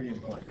 0.3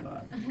 and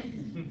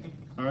 0.5.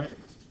 Alright?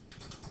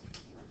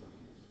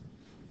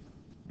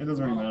 It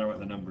doesn't really matter what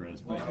the number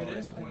is, but... Well, it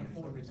is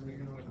 0.4 because we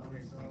go with 3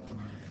 and 0.5.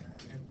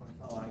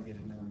 Oh, I get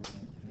it now.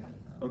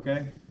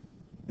 Okay?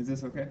 Is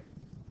this okay?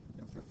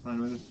 Fine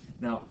with it?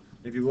 Now,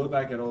 if you look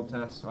back at old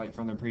tests, like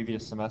from the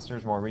previous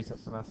semesters, more recent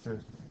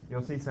semesters,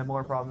 you'll see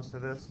similar problems to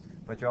this,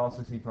 but you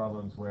also see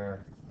problems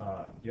where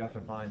you have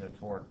to find the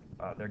torque.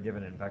 They're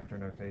given in vector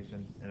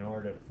notation. In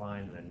order to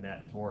find the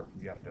net torque,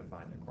 you have to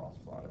find the cross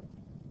product.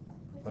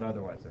 But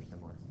otherwise, they're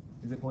similar.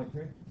 Is it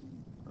 0.3?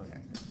 Okay.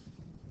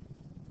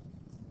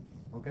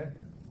 Okay.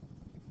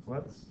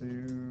 Let's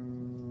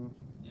do...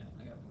 Yeah,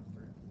 I got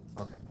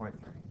 1.3. Okay, 0.3.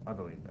 I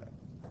believe that.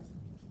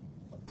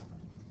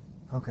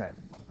 Okay,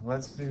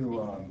 let's do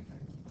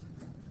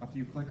a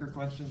few clicker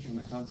questions from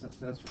the concept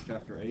test for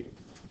chapter 8.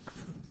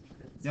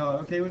 Y'all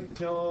okay with,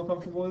 y'all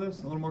comfortable with this?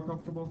 A little more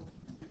comfortable?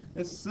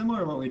 It's similar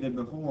to what we did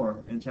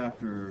before in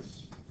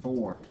chapters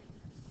 4.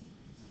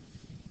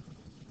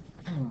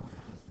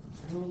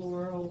 Rule the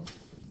world.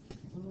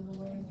 Rule the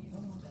world.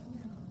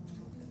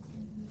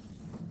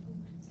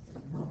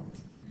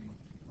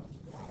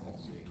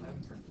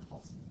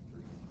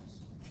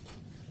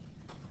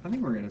 I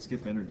think we're gonna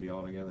skip energy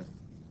altogether.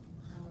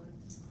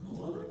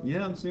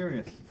 Yeah, I'm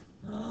serious.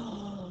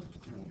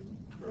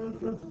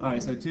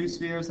 Alright, so two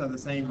spheres have the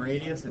same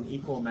radius and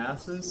equal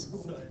masses.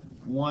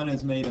 One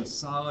is made of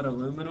solid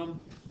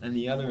aluminum, and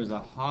the other is a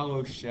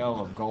hollow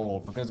shell of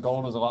gold, because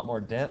gold is a lot more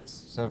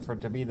dense, so for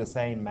it to be the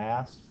same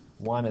mass,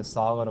 one is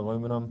solid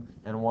aluminum,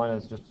 and one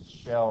is just a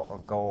shell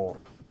of gold.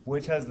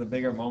 Which has the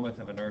bigger moment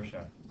of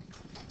inertia?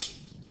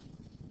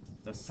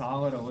 The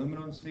solid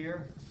aluminum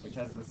sphere, which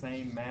has the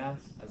same mass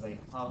as a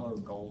hollow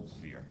gold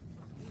sphere.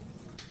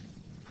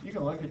 You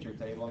can look at your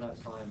table, and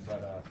that's fine,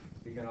 but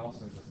you can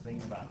also just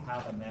think about how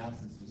the mass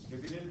is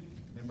distributed.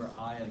 Remember,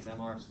 I is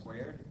mr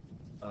squared.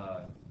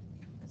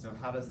 And so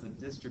how does the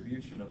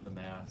distribution of the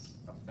mass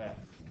affect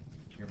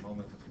your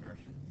moment of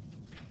inertia?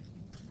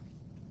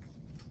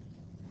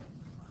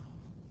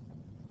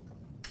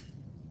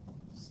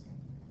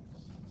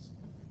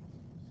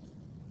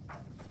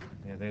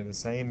 Yeah, they're the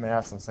same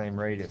mass and same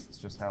radius. It's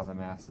just how the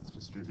mass is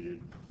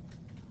distributed.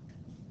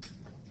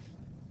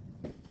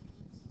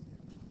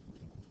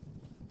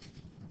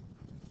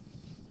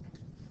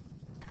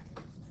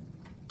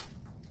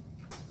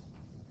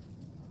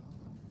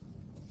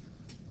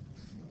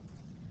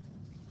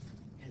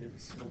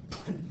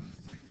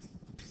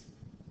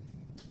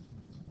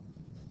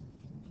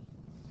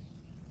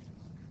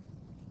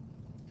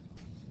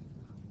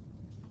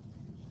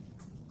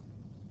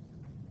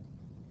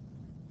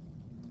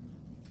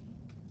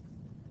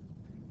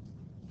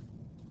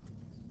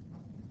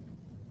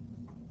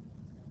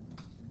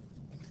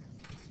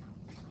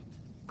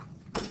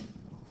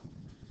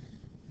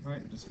 All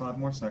right, just 5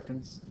 more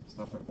seconds.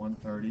 Stop at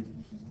 1:30.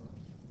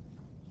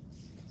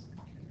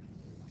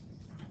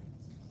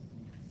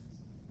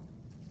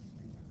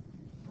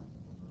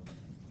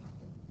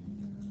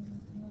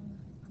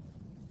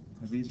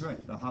 He's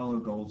right, the hollow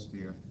gold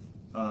sphere.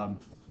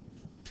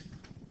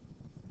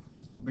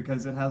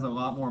 Because it has a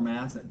lot more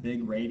mass at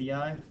big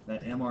radii,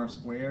 that mr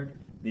squared,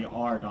 the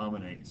r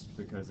dominates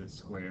because it's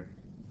square.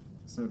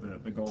 So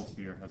the gold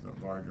sphere has a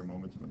larger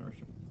moment of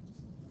inertia.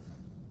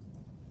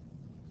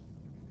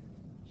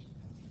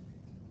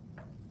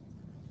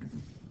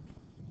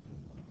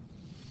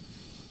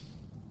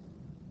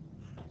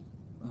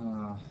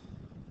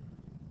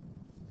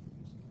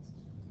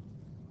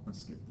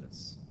 Let's skip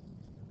this.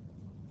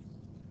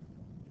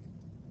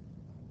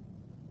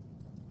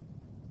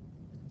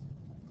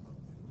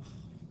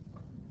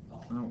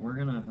 We're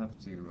gonna have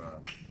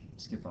to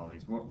skip all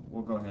these.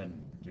 We'll go ahead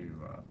and do.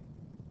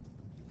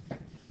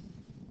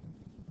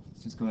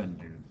 Let's just go ahead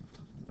and do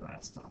the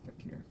last topic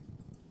here.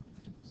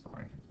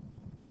 Sorry.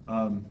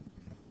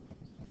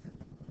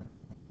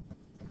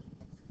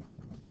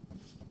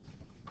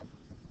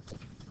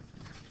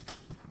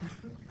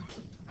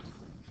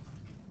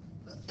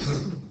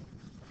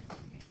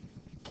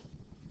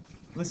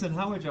 Listen,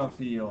 how would y'all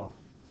feel?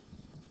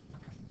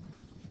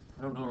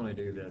 I don't normally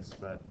do this,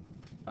 but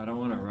I don't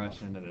want to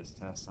rush into this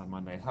test on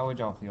Monday. How would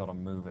y'all feel to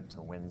move it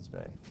to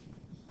Wednesday?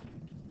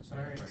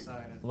 Very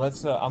excited.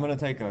 Let's. I'm gonna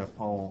take a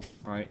poll.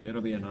 All right,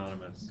 it'll be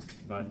anonymous,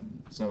 but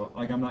so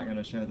like I'm not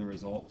gonna share the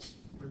results.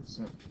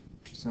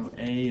 So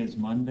A is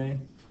Monday,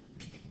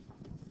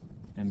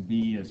 and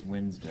B is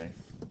Wednesday.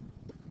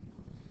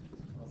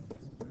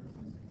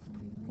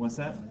 What's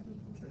that?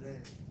 Today.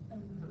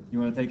 You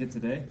want to take it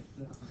today?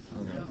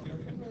 Okay.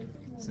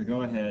 So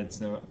go ahead.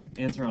 So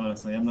answer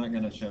honestly. I'm not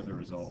gonna show the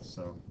results.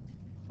 So,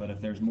 but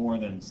if there's more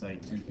than say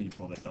 2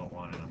 people that don't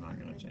want it, I'm not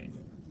gonna change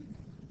it.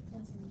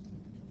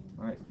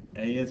 All right.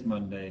 A is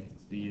Monday,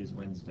 B is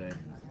Wednesday.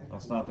 I'll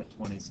stop at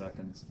 20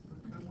 seconds.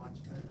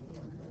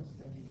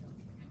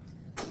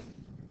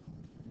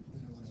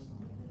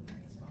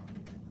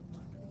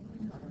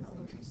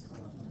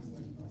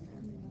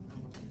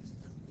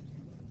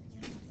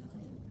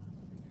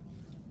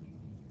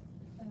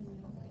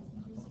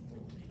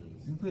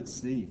 You put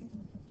C.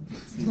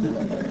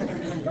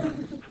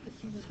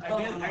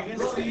 I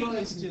guess C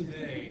is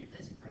today.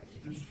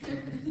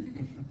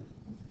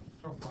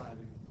 Or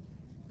Friday.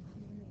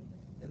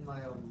 In my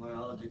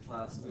biology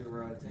class, we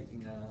were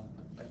taking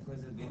a quiz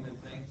at the end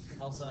of the thing.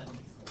 All of a sudden,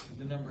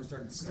 the numbers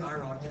started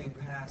skyrocketing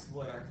past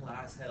what our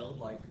class held,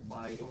 like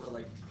by over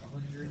like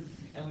 100,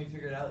 and we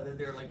figured out that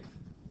there were like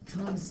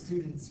tons of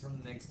students from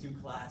the next 2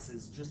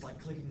 classes just like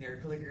clicking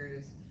their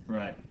clickers.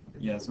 Right.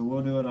 Yeah, so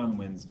we'll do it on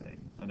Wednesday.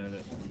 I know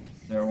that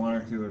there are 1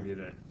 or 2 of you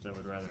that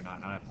would rather not,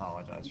 and I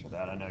apologize for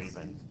that. I know you've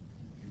been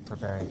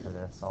preparing for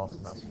this all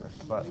semester.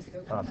 But,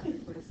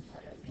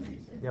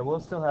 yeah, we'll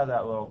still have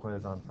that little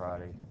quiz on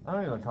Friday. I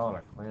don't even call it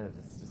a quiz.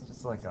 It's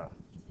just like a,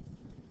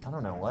 I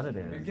don't know what it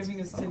is. You're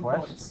giving us A 10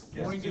 question.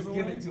 points. Just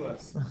give it to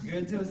us. Give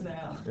it to us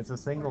now. It's a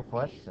single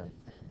question.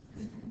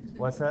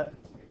 What's that?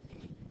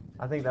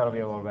 I think that'll be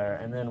a little better,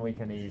 and then we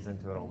can ease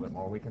into it a little bit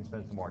more. We can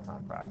spend some more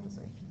time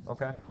practicing.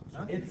 Okay?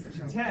 It's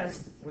a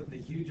test with the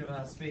huge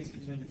amount of space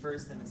between the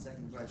first and the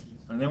second question.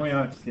 And then we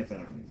don't have to skip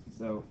anything.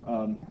 So,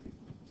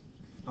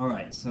 all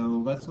right, so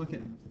let's look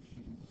at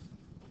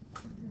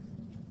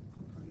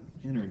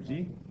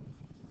energy.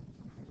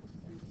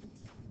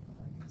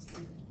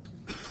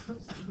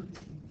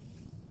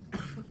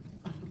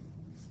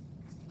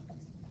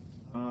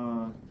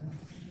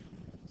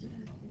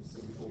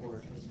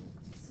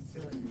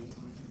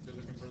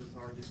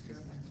 power disk?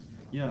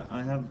 Yeah,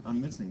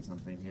 I'm missing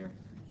something here.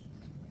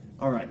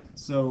 All right,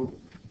 so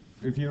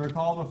if you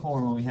recall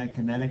before when we had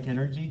kinetic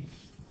energy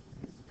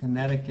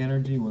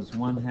was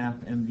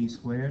 1/2 mv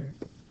squared.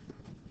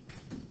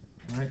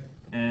 All right,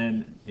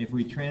 and if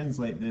we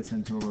translate this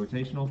into a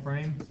rotational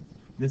frame,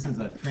 this is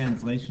a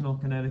translational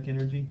kinetic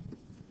energy.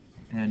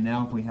 And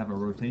now if we have a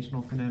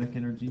rotational kinetic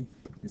energy,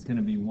 it's going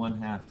to be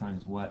 1/2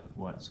 times what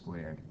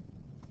squared?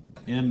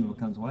 M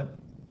becomes what?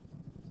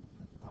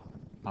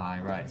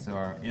 I, right. So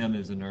our M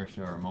is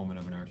inertia, or moment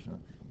of inertia.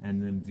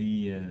 And then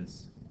V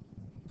is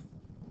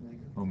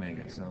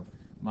omega. So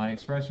my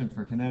expression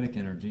for kinetic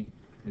energy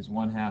is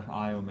 1/2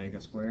 I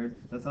omega squared.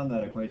 That's on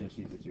that equation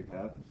sheet that you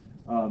have.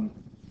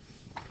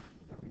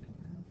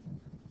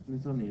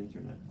 It's on the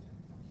internet.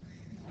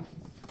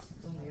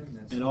 It's on the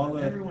internet. And all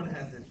the- Everyone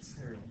has it. It's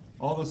terrible.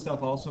 All this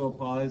stuff also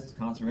applies to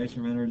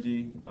conservation of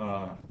energy,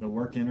 the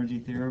work energy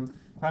theorem.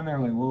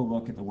 Primarily, we'll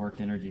look at the work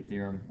energy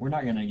theorem. We're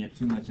not going to get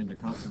too much into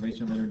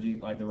conservation of energy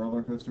like the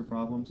roller coaster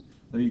problems,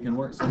 though you can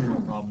work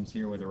similar problems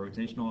here with a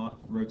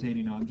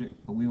rotating object,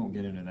 but we won't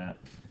get into that.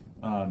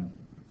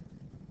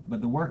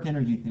 But the work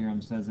energy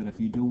theorem says that if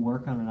you do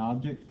work on an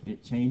object,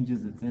 it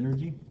changes its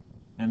energy,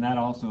 and that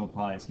also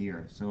applies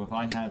here. So if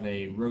I have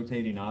a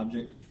rotating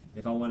object,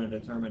 if I want to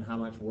determine how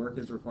much work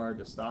is required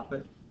to stop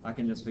it, I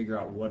can just figure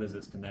out what is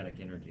its kinetic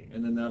energy,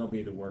 and then that'll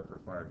be the work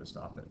required to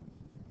stop it.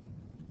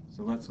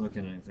 So let's look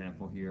at an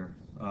example here.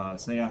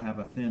 Say I have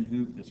a thin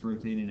hoop that's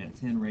rotating at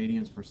 10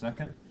 radians per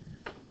second.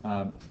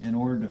 In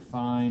order to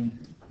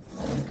find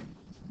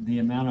the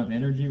amount of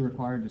energy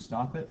required to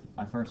stop it,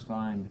 I first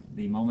find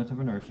the moment of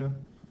inertia,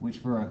 which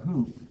for a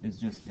hoop is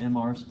just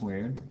mr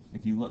squared.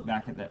 If you look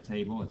back at that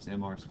table, it's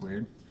mr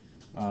squared.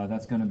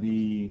 That's going to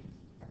be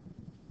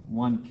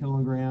 1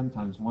 kilogram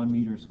times 1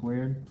 meter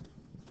squared.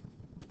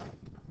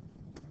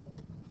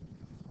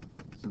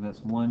 So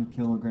that's 1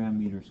 kilogram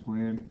meter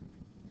squared.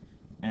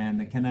 And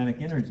the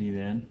kinetic energy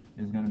then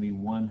is going to be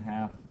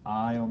 1/2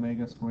 I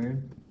omega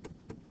squared.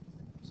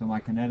 So my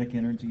kinetic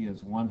energy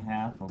is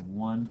 1/2 of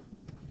 1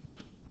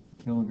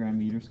 kilogram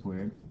meter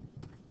squared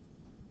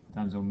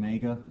times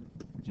omega,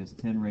 which is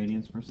 10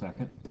 radians per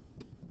second.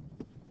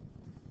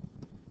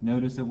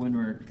 Notice that when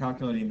we're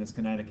calculating this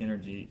kinetic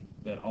energy,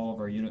 that all of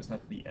our units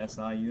have to be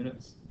SI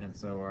units, and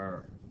so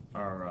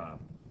our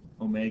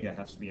omega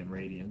has to be in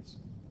radians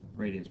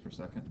per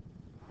second,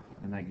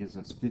 and that gives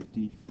us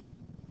 50.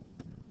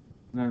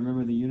 Now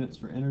remember the units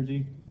for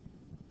energy?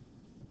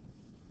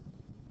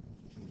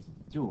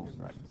 Joules,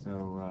 right?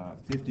 So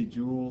 50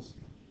 joules.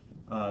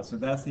 So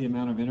that's the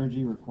amount of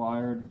energy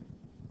required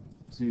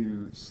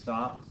to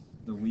stop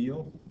the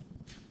wheel,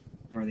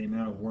 or the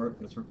amount of work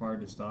that's required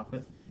to stop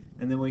it.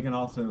 And then we can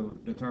also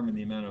determine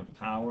the amount of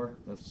power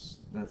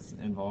that's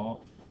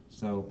involved.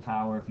 So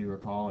power, if you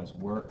recall, is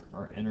work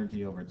or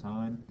energy over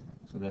time.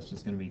 So that's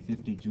just going to be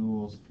 50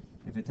 joules.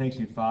 If it takes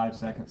you 5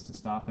 seconds to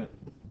stop it,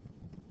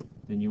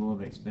 then you will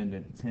have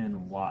expended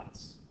 10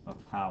 watts of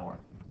power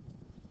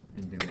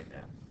in doing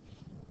that.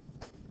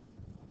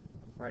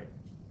 Right.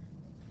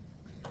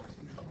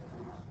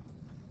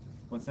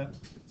 What's that?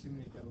 Too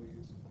many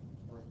W's,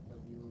 or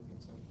W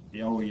and so.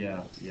 Oh,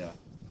 yeah.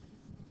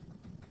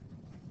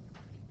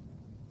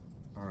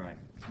 All right,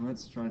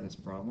 let's try this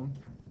problem.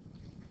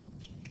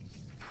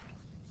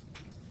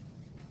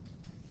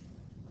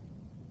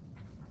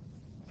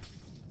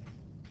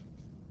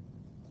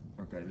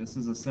 Okay, this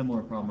is a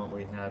similar problem that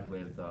we had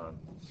with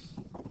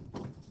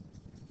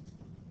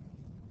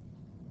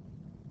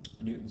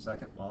Newton's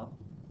second law.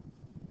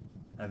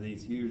 Have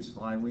these huge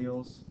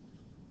flywheels.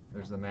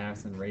 There's the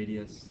mass and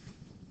radius.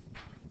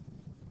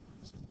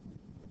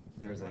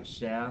 There's a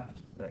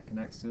shaft that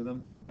connects to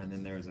them, and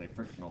then there's a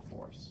frictional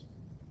force.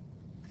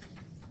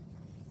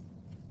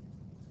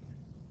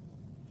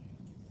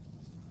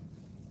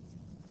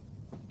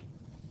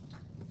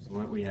 So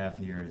what we have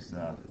here is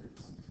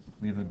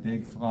we have a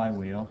big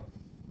flywheel,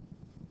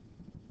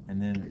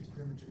 and then It's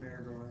pretty much a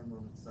merry-go-round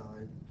on its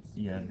side.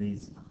 yeah,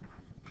 these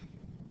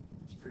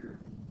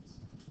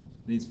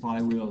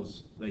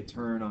flywheels, they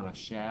turn on a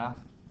shaft,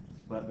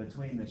 but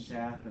between the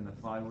shaft and the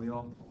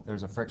flywheel,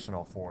 there's a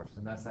frictional force,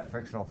 and that's that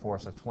frictional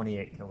force of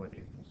 28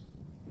 kilonewtons.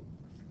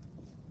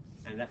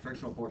 And that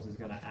frictional force is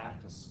going to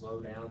act to slow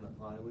down the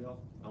flywheel.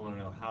 I want to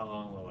know how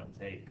long will it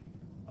take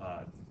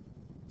to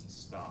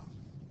stop.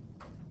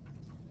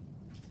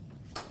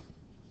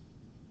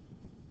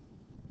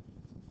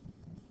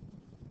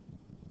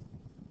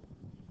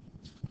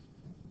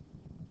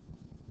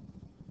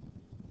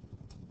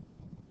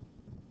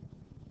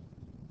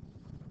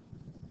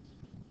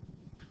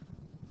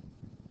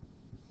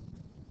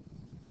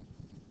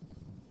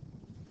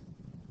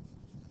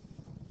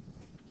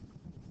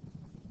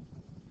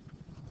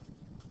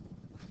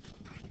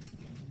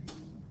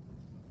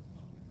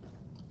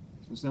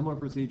 So similar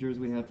procedures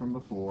we had from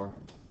before.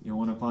 You'll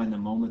want to find the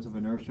moments of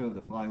inertia of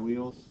the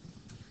flywheels.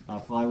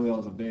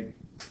 Flywheel is a big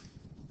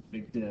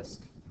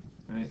disc,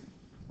 right?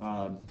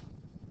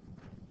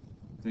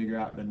 Figure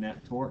out the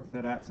net torque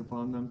that acts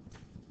upon them.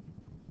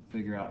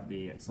 Figure out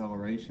the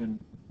acceleration,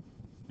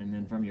 and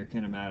then from your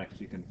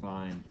kinematics you can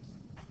find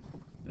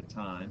the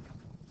time.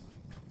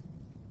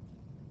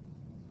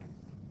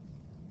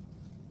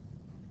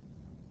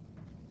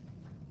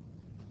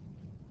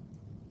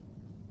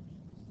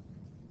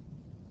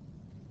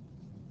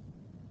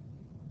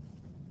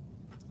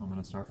 I'm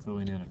going to start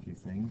filling in a few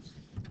things.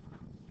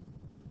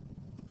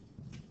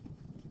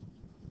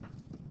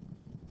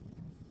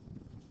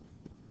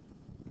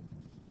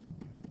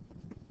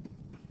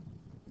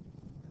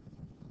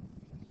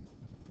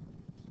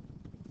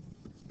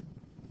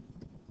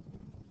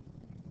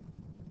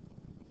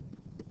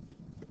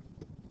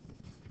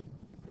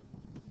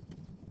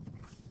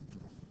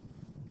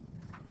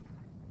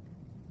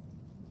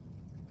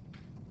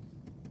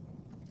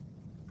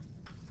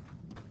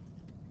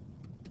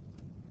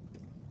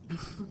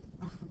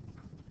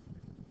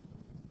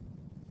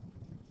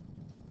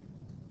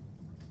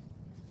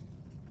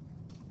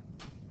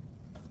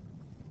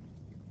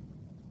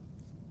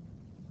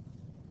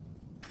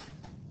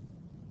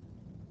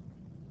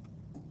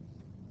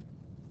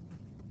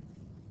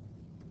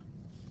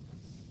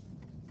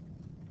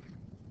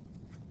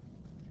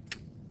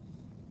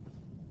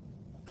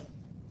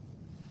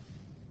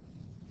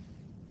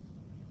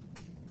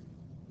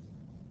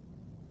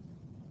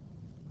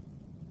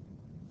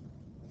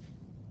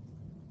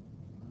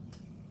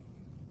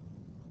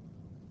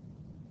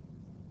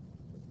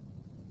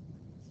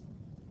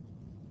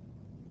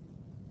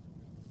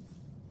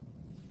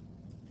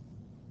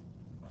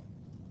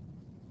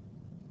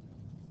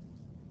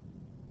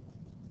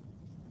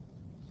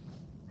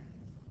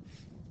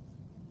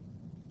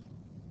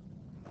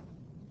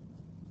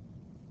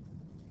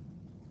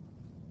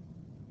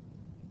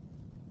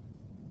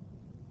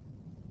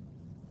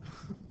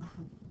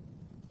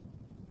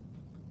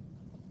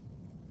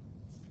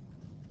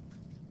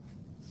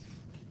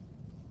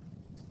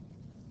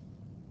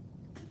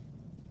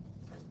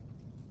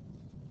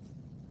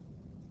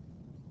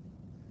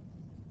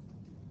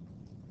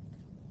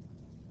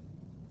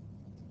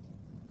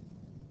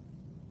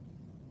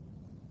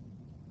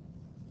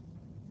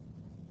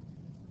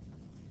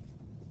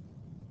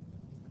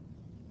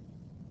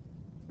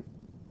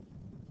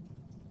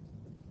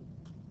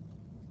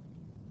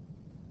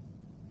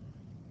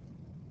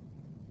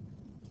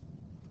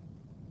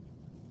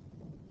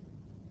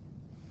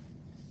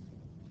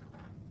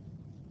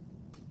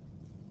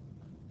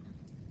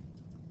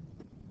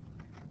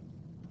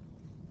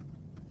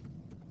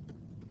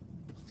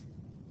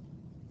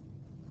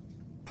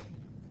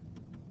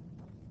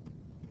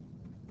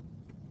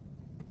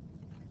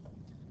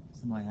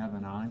 Somebody have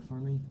an eye for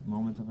me?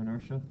 Moment of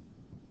inertia?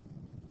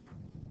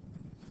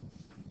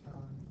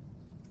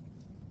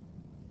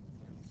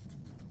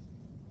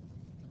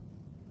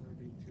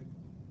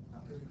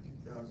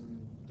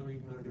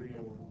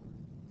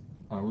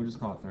 Alright, we'll just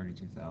call it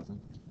 32,000.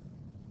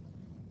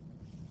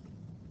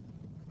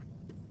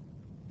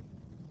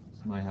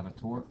 Somebody have a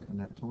torque, a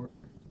net torque?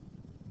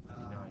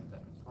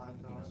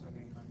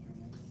 5,880.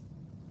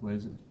 What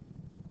is it?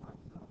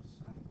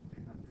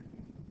 5,880.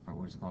 Alright,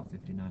 we'll just call it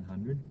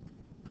 5,900.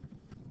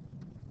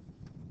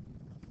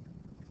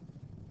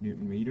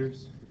 Newton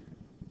meters.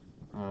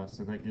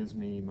 So that gives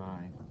me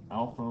my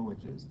alpha,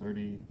 which is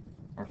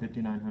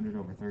 5,900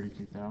 over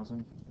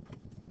 32,000.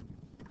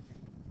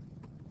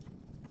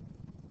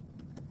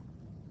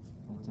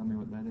 Tell me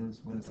what that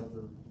is. What is that?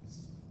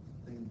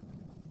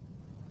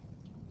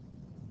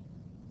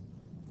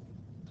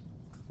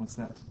 What's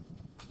that?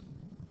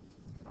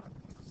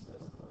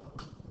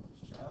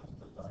 Shaft,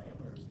 the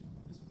diameter is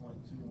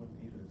 0.21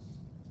 meters.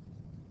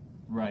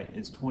 Right,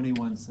 it's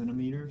 21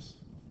 centimeters.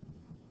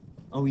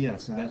 Oh yeah,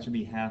 so that should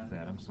be half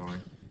that, I'm sorry.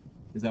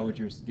 Is that what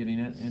you're getting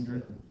at,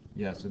 Andrew?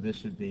 Yeah, so this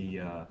should be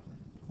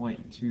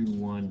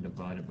 0.21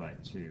 divided by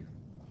 2.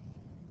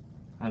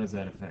 How does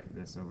that affect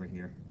this over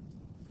here?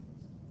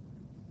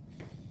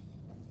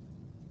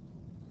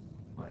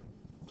 What,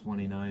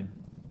 29,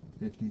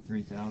 50,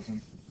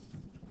 3,000?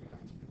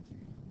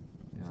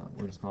 Yeah,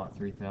 we'll just call it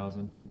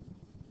 3,000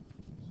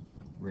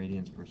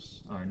 radians per,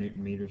 or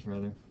Newton meters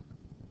rather.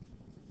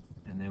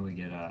 And then we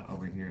get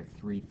over here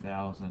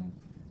 3,000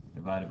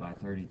 divided by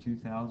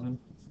 32,000.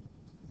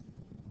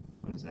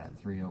 What is that?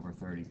 3 over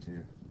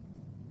 32.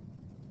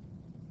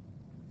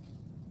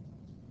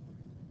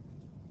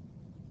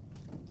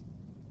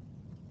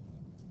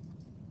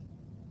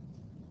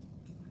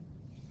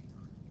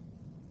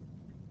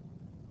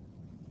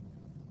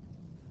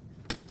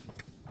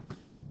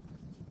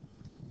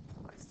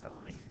 Somebody's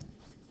telling me.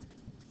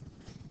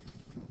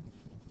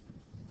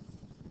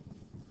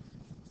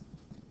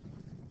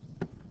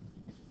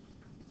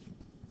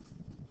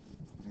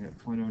 I got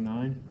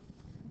 0.09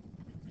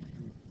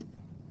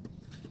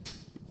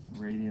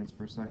 radians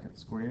per second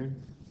squared.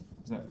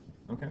 Is that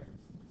okay?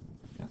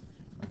 Yeah.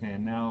 Okay,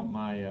 and now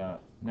my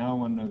now I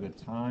want to know the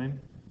time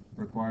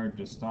required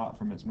to stop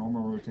from its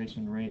normal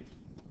rotation rate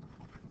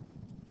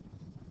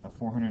of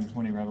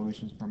 420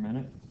 revolutions per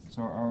minute.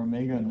 So our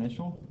omega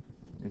initial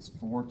is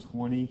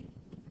 420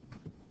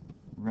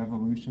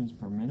 revolutions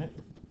per minute.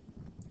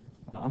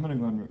 I'm going to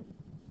go and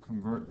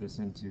convert this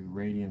into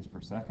radians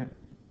per second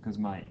because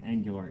my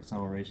angular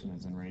acceleration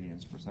is in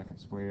radians per second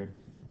squared.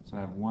 So I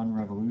have 1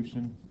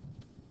 revolution,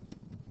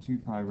 2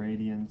 pi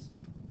radians,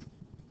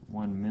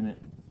 1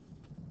 minute,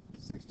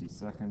 60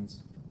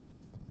 seconds.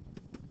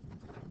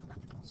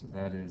 So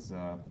that is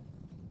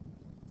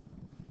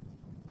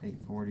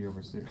 840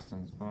 over 6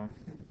 times 5.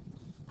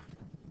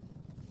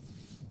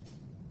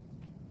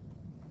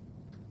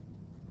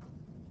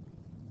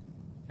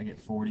 I get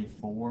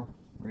 44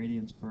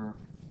 radians per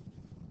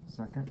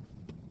second.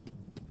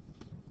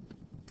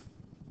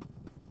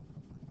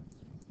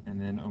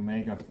 And then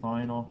omega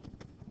final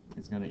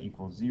is going to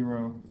equal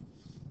 0.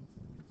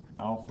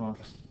 Alpha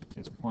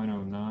is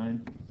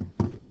 0.09.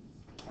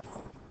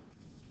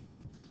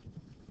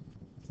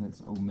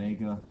 Since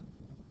omega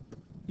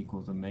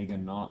equals omega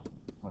naught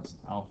plus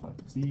alpha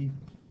t,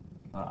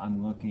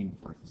 I'm looking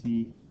for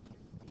t.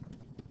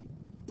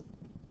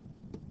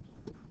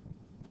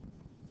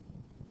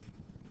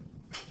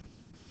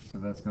 So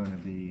that's going to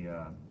be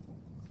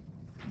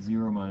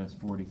 0 minus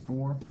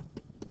 44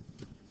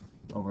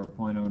 over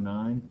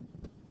 0.09.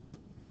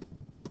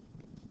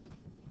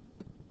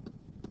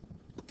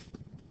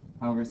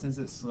 However, since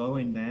it's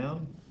slowing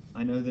down,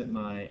 I know that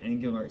my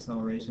angular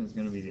acceleration is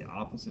going to be the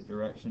opposite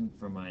direction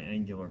from my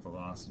angular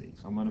velocity.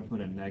 So I'm going to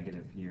put a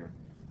negative here.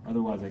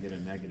 Otherwise, I get a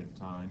negative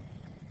time.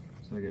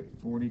 So I get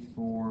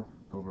 44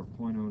 over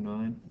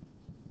 0.09.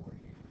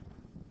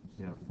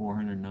 Yeah,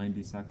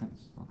 490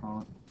 seconds, I'll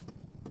call it.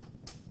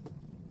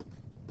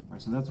 All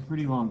right, so that's a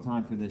pretty long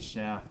time for this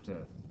shaft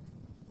to,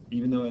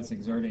 even though it's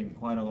exerting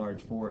quite a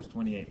large force,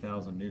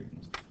 28,000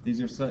 newtons. These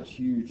are such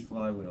huge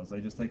flywheels, they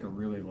just take a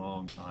really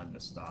long time to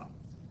stop.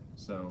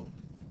 So,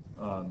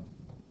 all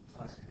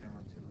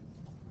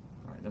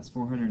right, that's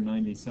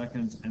 490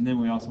 seconds. And then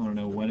we also want to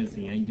know what is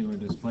the angular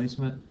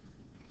displacement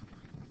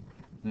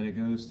that it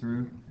goes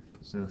through.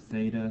 So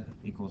theta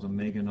equals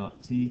omega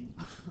naught t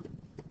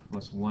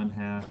plus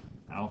 1/2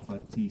 alpha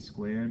t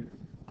squared.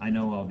 I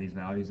know all these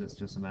values, it's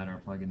just a matter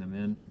of plugging them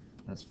in.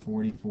 That's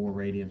 44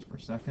 radians per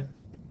second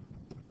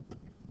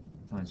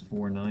times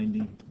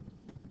 490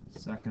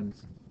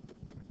 seconds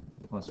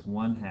plus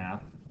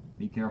 1/2.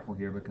 Be careful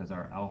here because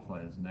our alpha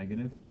is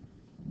negative.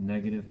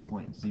 Negative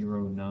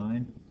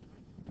 0.09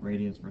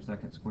 radians per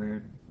second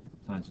squared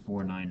times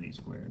 490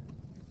 squared.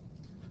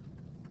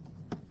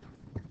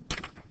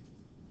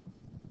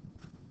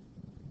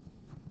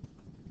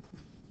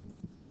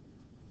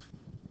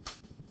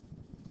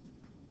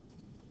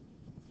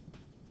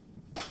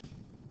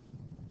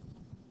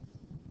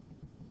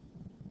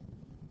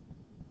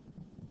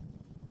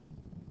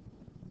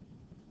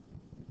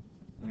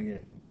 I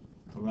get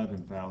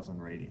 11,000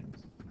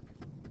 radians.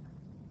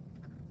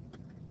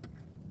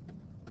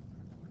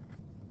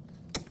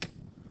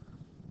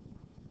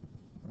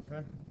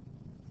 Okay.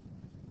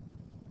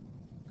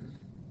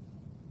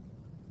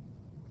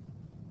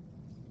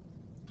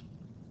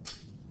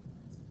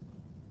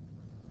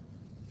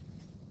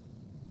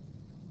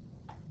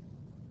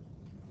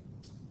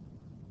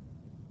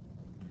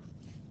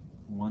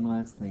 One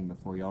last thing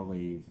before y'all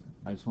leave.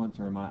 I just want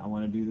to remind, I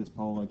want to do this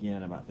poll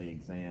again about the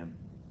exam,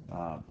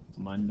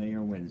 Monday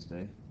or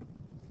Wednesday.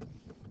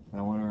 And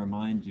I want to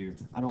remind you,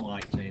 I don't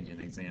like changing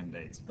exam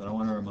dates, but I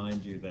want to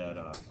remind you that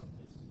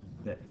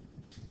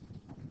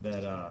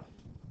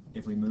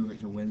if we move it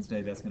to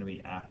Wednesday, that's going to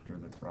be after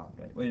the drop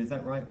day. Wait, is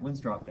that right?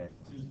 When's drop day?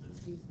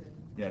 Tuesday.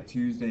 Yeah,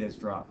 Tuesday is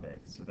drop day.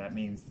 So that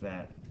means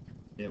that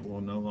it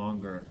will no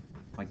longer,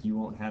 like you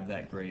won't have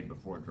that grade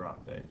before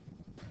drop day.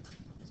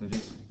 So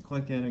just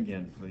click in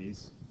again,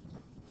 please.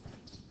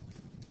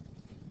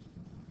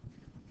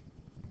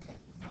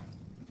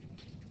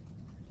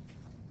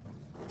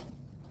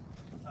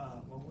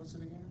 What was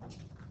it again?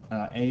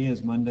 A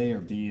is Monday or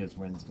B is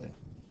Wednesday.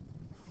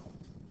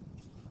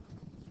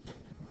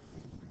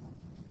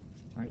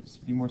 All right,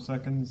 just a few more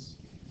seconds.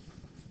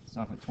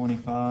 Stop at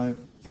 25.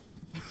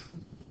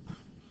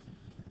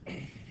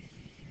 Okay,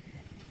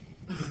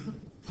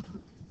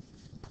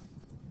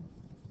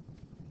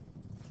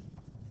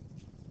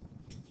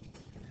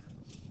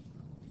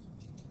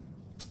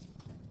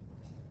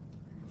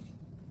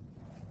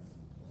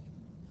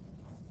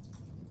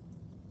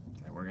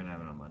 we're gonna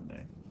have it on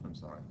Monday. I'm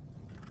sorry.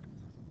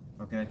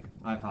 Okay,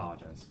 I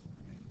apologize.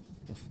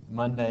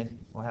 Monday,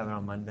 we'll have it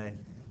on Monday,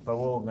 but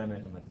we'll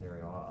limit the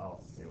material.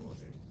 I'll see what we'll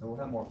do. So we'll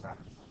have more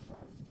practice.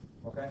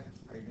 Okay?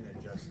 Are you gonna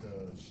adjust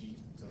the sheet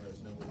so there's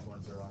know which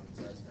ones are on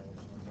the test and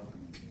which ones aren't?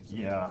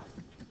 Yeah.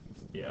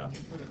 Yeah.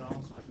 Put it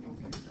on so I can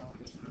keep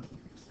copies.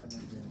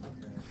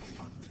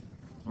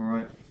 All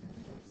right.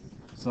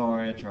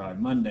 Sorry, I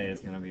tried. Monday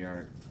is gonna be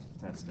our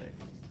test day.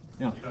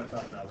 Yeah. You don't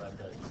talk about that,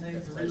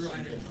 Thanks, that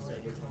rewrite sheet it. that say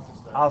which ones are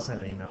stuck. I'll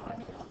send an email.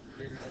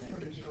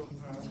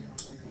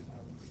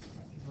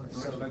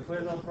 So the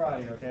quiz on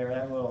Friday, okay, or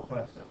that little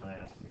question I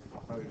asked you.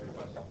 I'll probably do a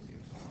question to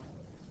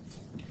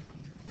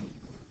you.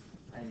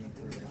 I need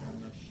to write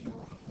on this sheet.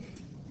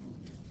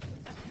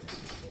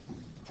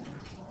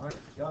 All right,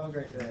 y'all have a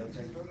great day,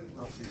 okay?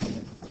 I'll see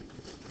you.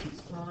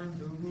 It's time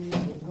to rule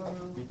the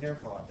world. Be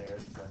careful out there,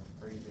 it's a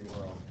crazy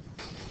world.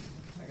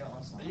 I got my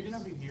Are sign. you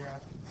gonna be here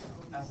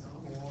after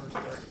 4 or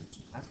 30?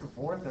 After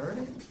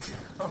 4:30?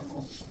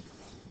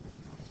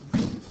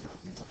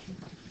 What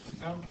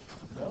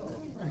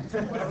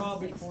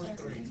about before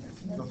 3?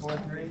 Before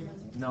 3?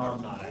 No,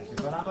 I'm not actually,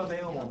 but I'm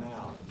available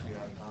now if you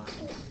have time.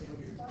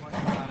 My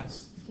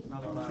class,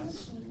 another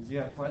class. Do you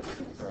have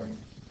questions or?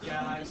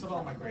 Yeah, I put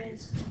all my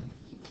grades.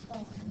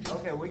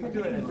 Okay, we can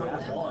do it in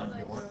round 1 if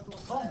you want.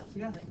 Oh,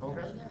 yeah.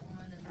 Okay.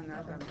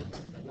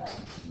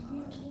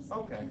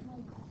 Okay.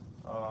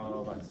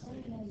 Let's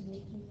see.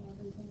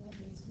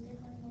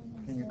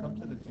 Can you come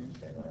to the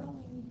Tuesday?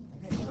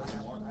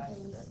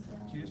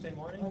 Tuesday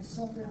morning?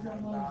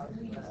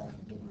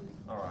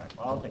 All right.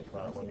 Well, I'll think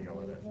about it. We'll deal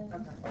with it.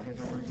 Okay.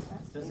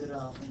 Does it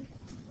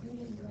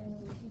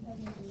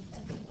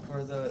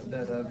for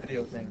that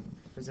video thing?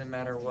 Does it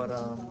matter what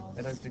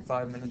it has to be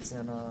 5 minutes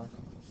and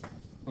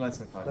Less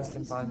than 5. less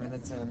than 5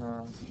 minutes and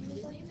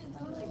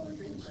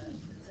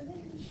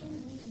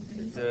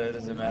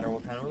does it matter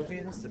what kind of movie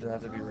it is? Does it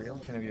have to be real?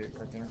 Can it be a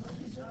cartoon?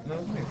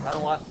 No. I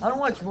don't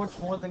watch much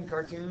more than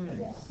cartoons.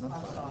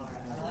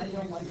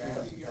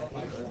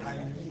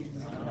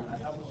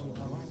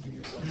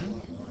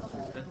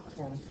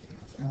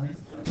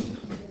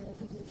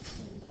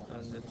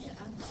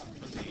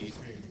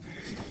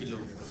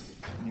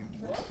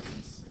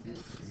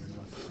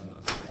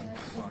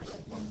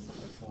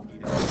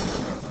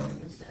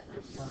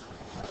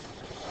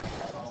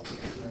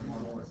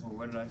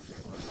 What did I say?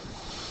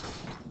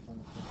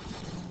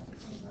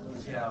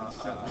 Yeah,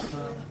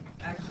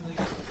 actually,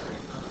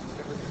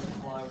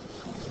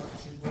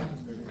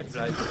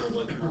 Exactly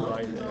what you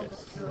write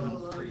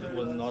it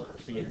will not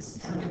fit.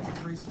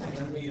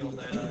 wheel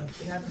that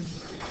it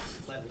happens to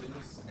let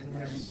loose and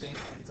whenever you think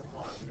it's a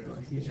plot.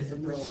 It's just a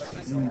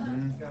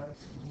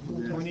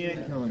Mm-hmm.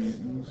 28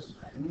 kilonewtons.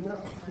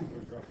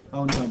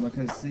 Oh no,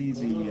 because see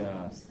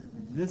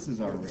this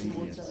is our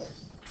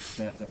radius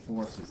that the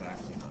force is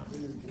acting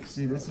on.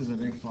 See, this is a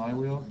big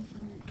flywheel,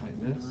 like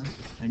this,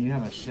 and you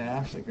have a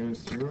shaft that goes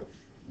through it.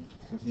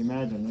 So if you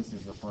imagine this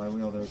is the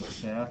flywheel, there's a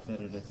shaft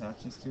that it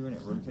attaches to, and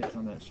it rotates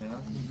on that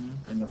shaft,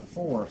 and the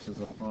force is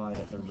applied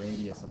at the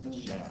radius of the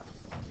shaft.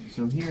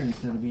 So here,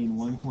 instead of being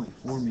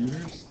 1.4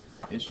 meters,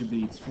 it should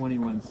be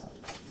 21.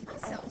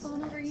 Cell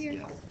phone over here.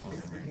 Yeah.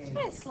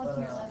 Yes, look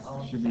here.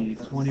 Should be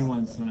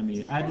 21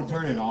 centimeters. I had to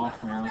turn it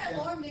off now.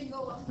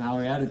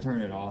 Valerie, I had to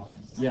turn it off.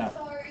 Yeah.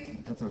 Sorry.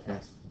 That's okay.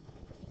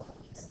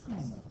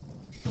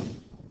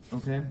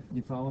 Okay,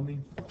 you follow me?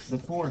 The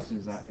force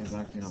is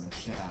acting on the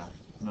shaft,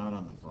 not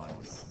on the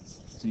flywheel.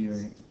 So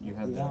you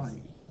have that.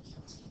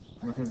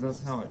 Because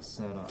that's how it's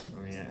set up.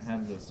 I mean, it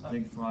has this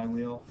big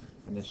flywheel,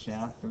 and the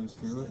shaft goes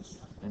through it,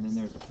 and then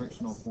there's a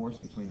frictional force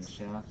between the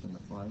shaft and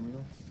the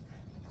flywheel,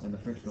 and the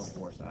frictional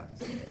force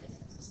acts.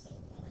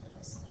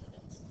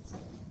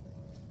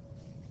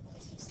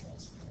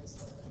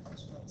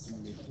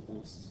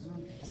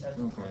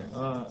 Okay,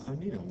 I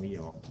need a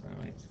wheel,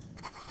 really.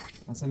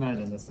 Let's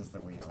imagine this is the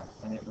wheel,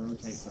 and it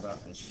rotates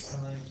about this shaft.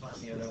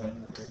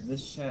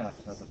 This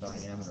shaft has a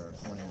diameter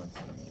of 21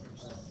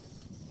 centimeters.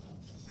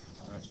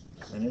 Right.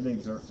 And it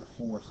exerts a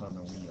force on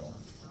the wheel,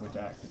 which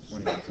acts at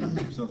 21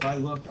 centimeters. So if I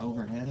look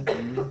overhead at the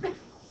wheel,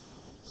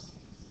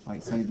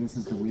 like say this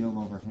is the wheel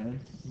overhead,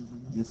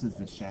 this is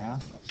the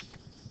shaft.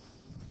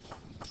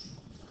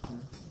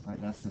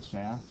 Right, that's the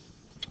shaft.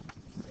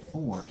 The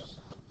force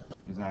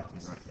is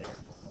acting right there.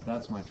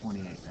 That's my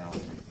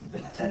 28,000.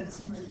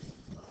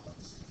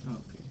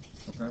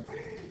 Okay.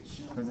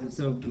 Because it's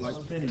so like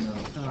spinning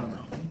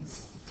on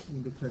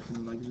The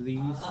person like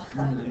these,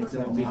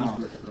 except now,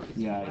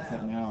 yeah,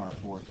 except now our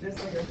force.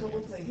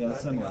 Yeah,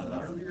 similar to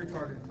that. Really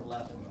retarded to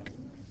laugh at.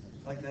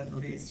 Like that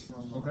face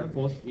from Okay.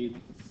 force is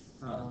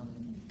The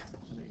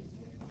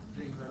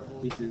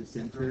Incredibles. this is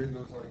center,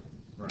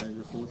 Right. and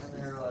the force And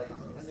they're like,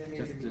 and they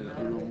just made it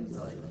along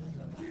like,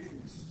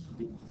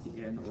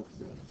 the end of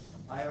the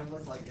I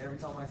almost like every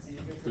time I see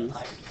it, Face.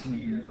 I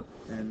fear.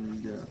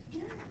 and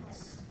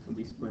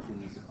this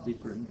person is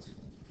different.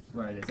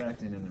 Right, it's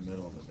acting in the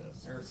middle of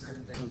this. There are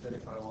certain things that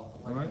if I want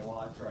Alright. to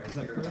watch or I Is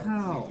that hear clear? about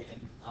How? it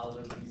again, I'll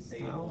literally say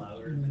it How?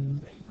 louder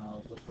than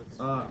I'll look for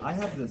the I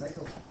have this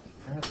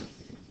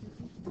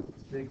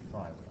big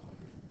flywheel,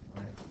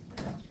 right?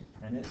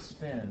 And it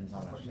spins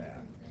on a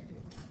shaft.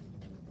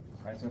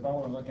 Right, so if I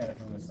want to look at it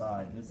from the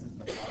side, this is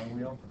the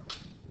flywheel,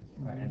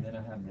 right, and then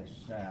I have this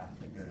shaft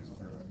that goes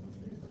through it.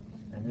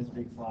 And this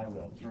big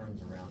flywheel turns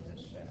around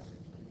this shaft,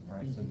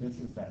 right? So this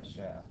is that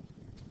shaft.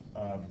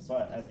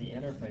 But at the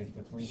interface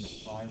between the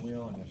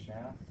flywheel and the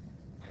shaft,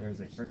 there's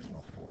a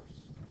frictional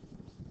force,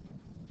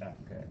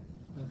 Fk.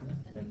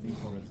 That's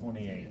equal to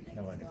 28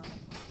 kilonewtons.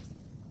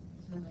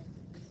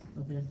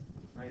 Okay.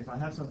 Right, if I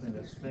have something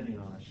that's spinning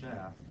on a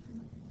shaft,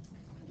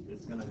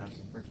 it's going to have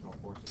some frictional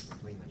forces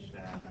between the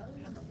shaft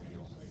and the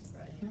wheel.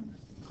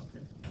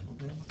 Okay.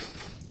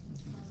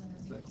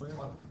 Is that clear?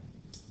 Not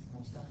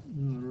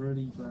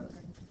really, but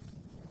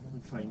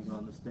I'm trying to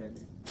understand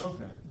it.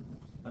 Okay.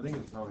 I think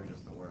it's probably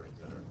just the words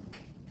that are.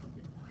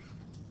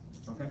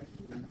 Okay.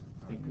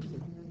 Thank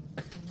you.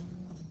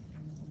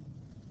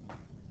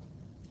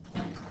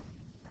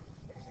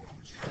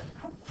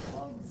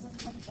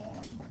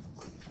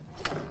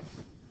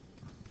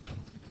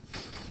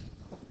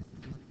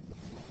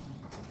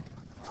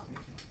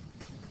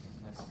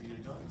 Nice for you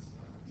to join us.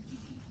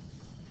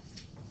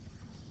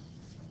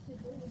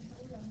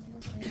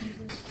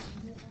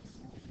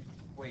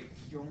 Wait,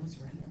 you almost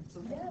ran into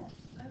something? Yeah,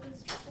 I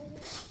was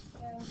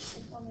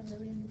like on the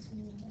road in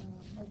between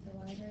like the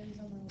libraries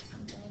on my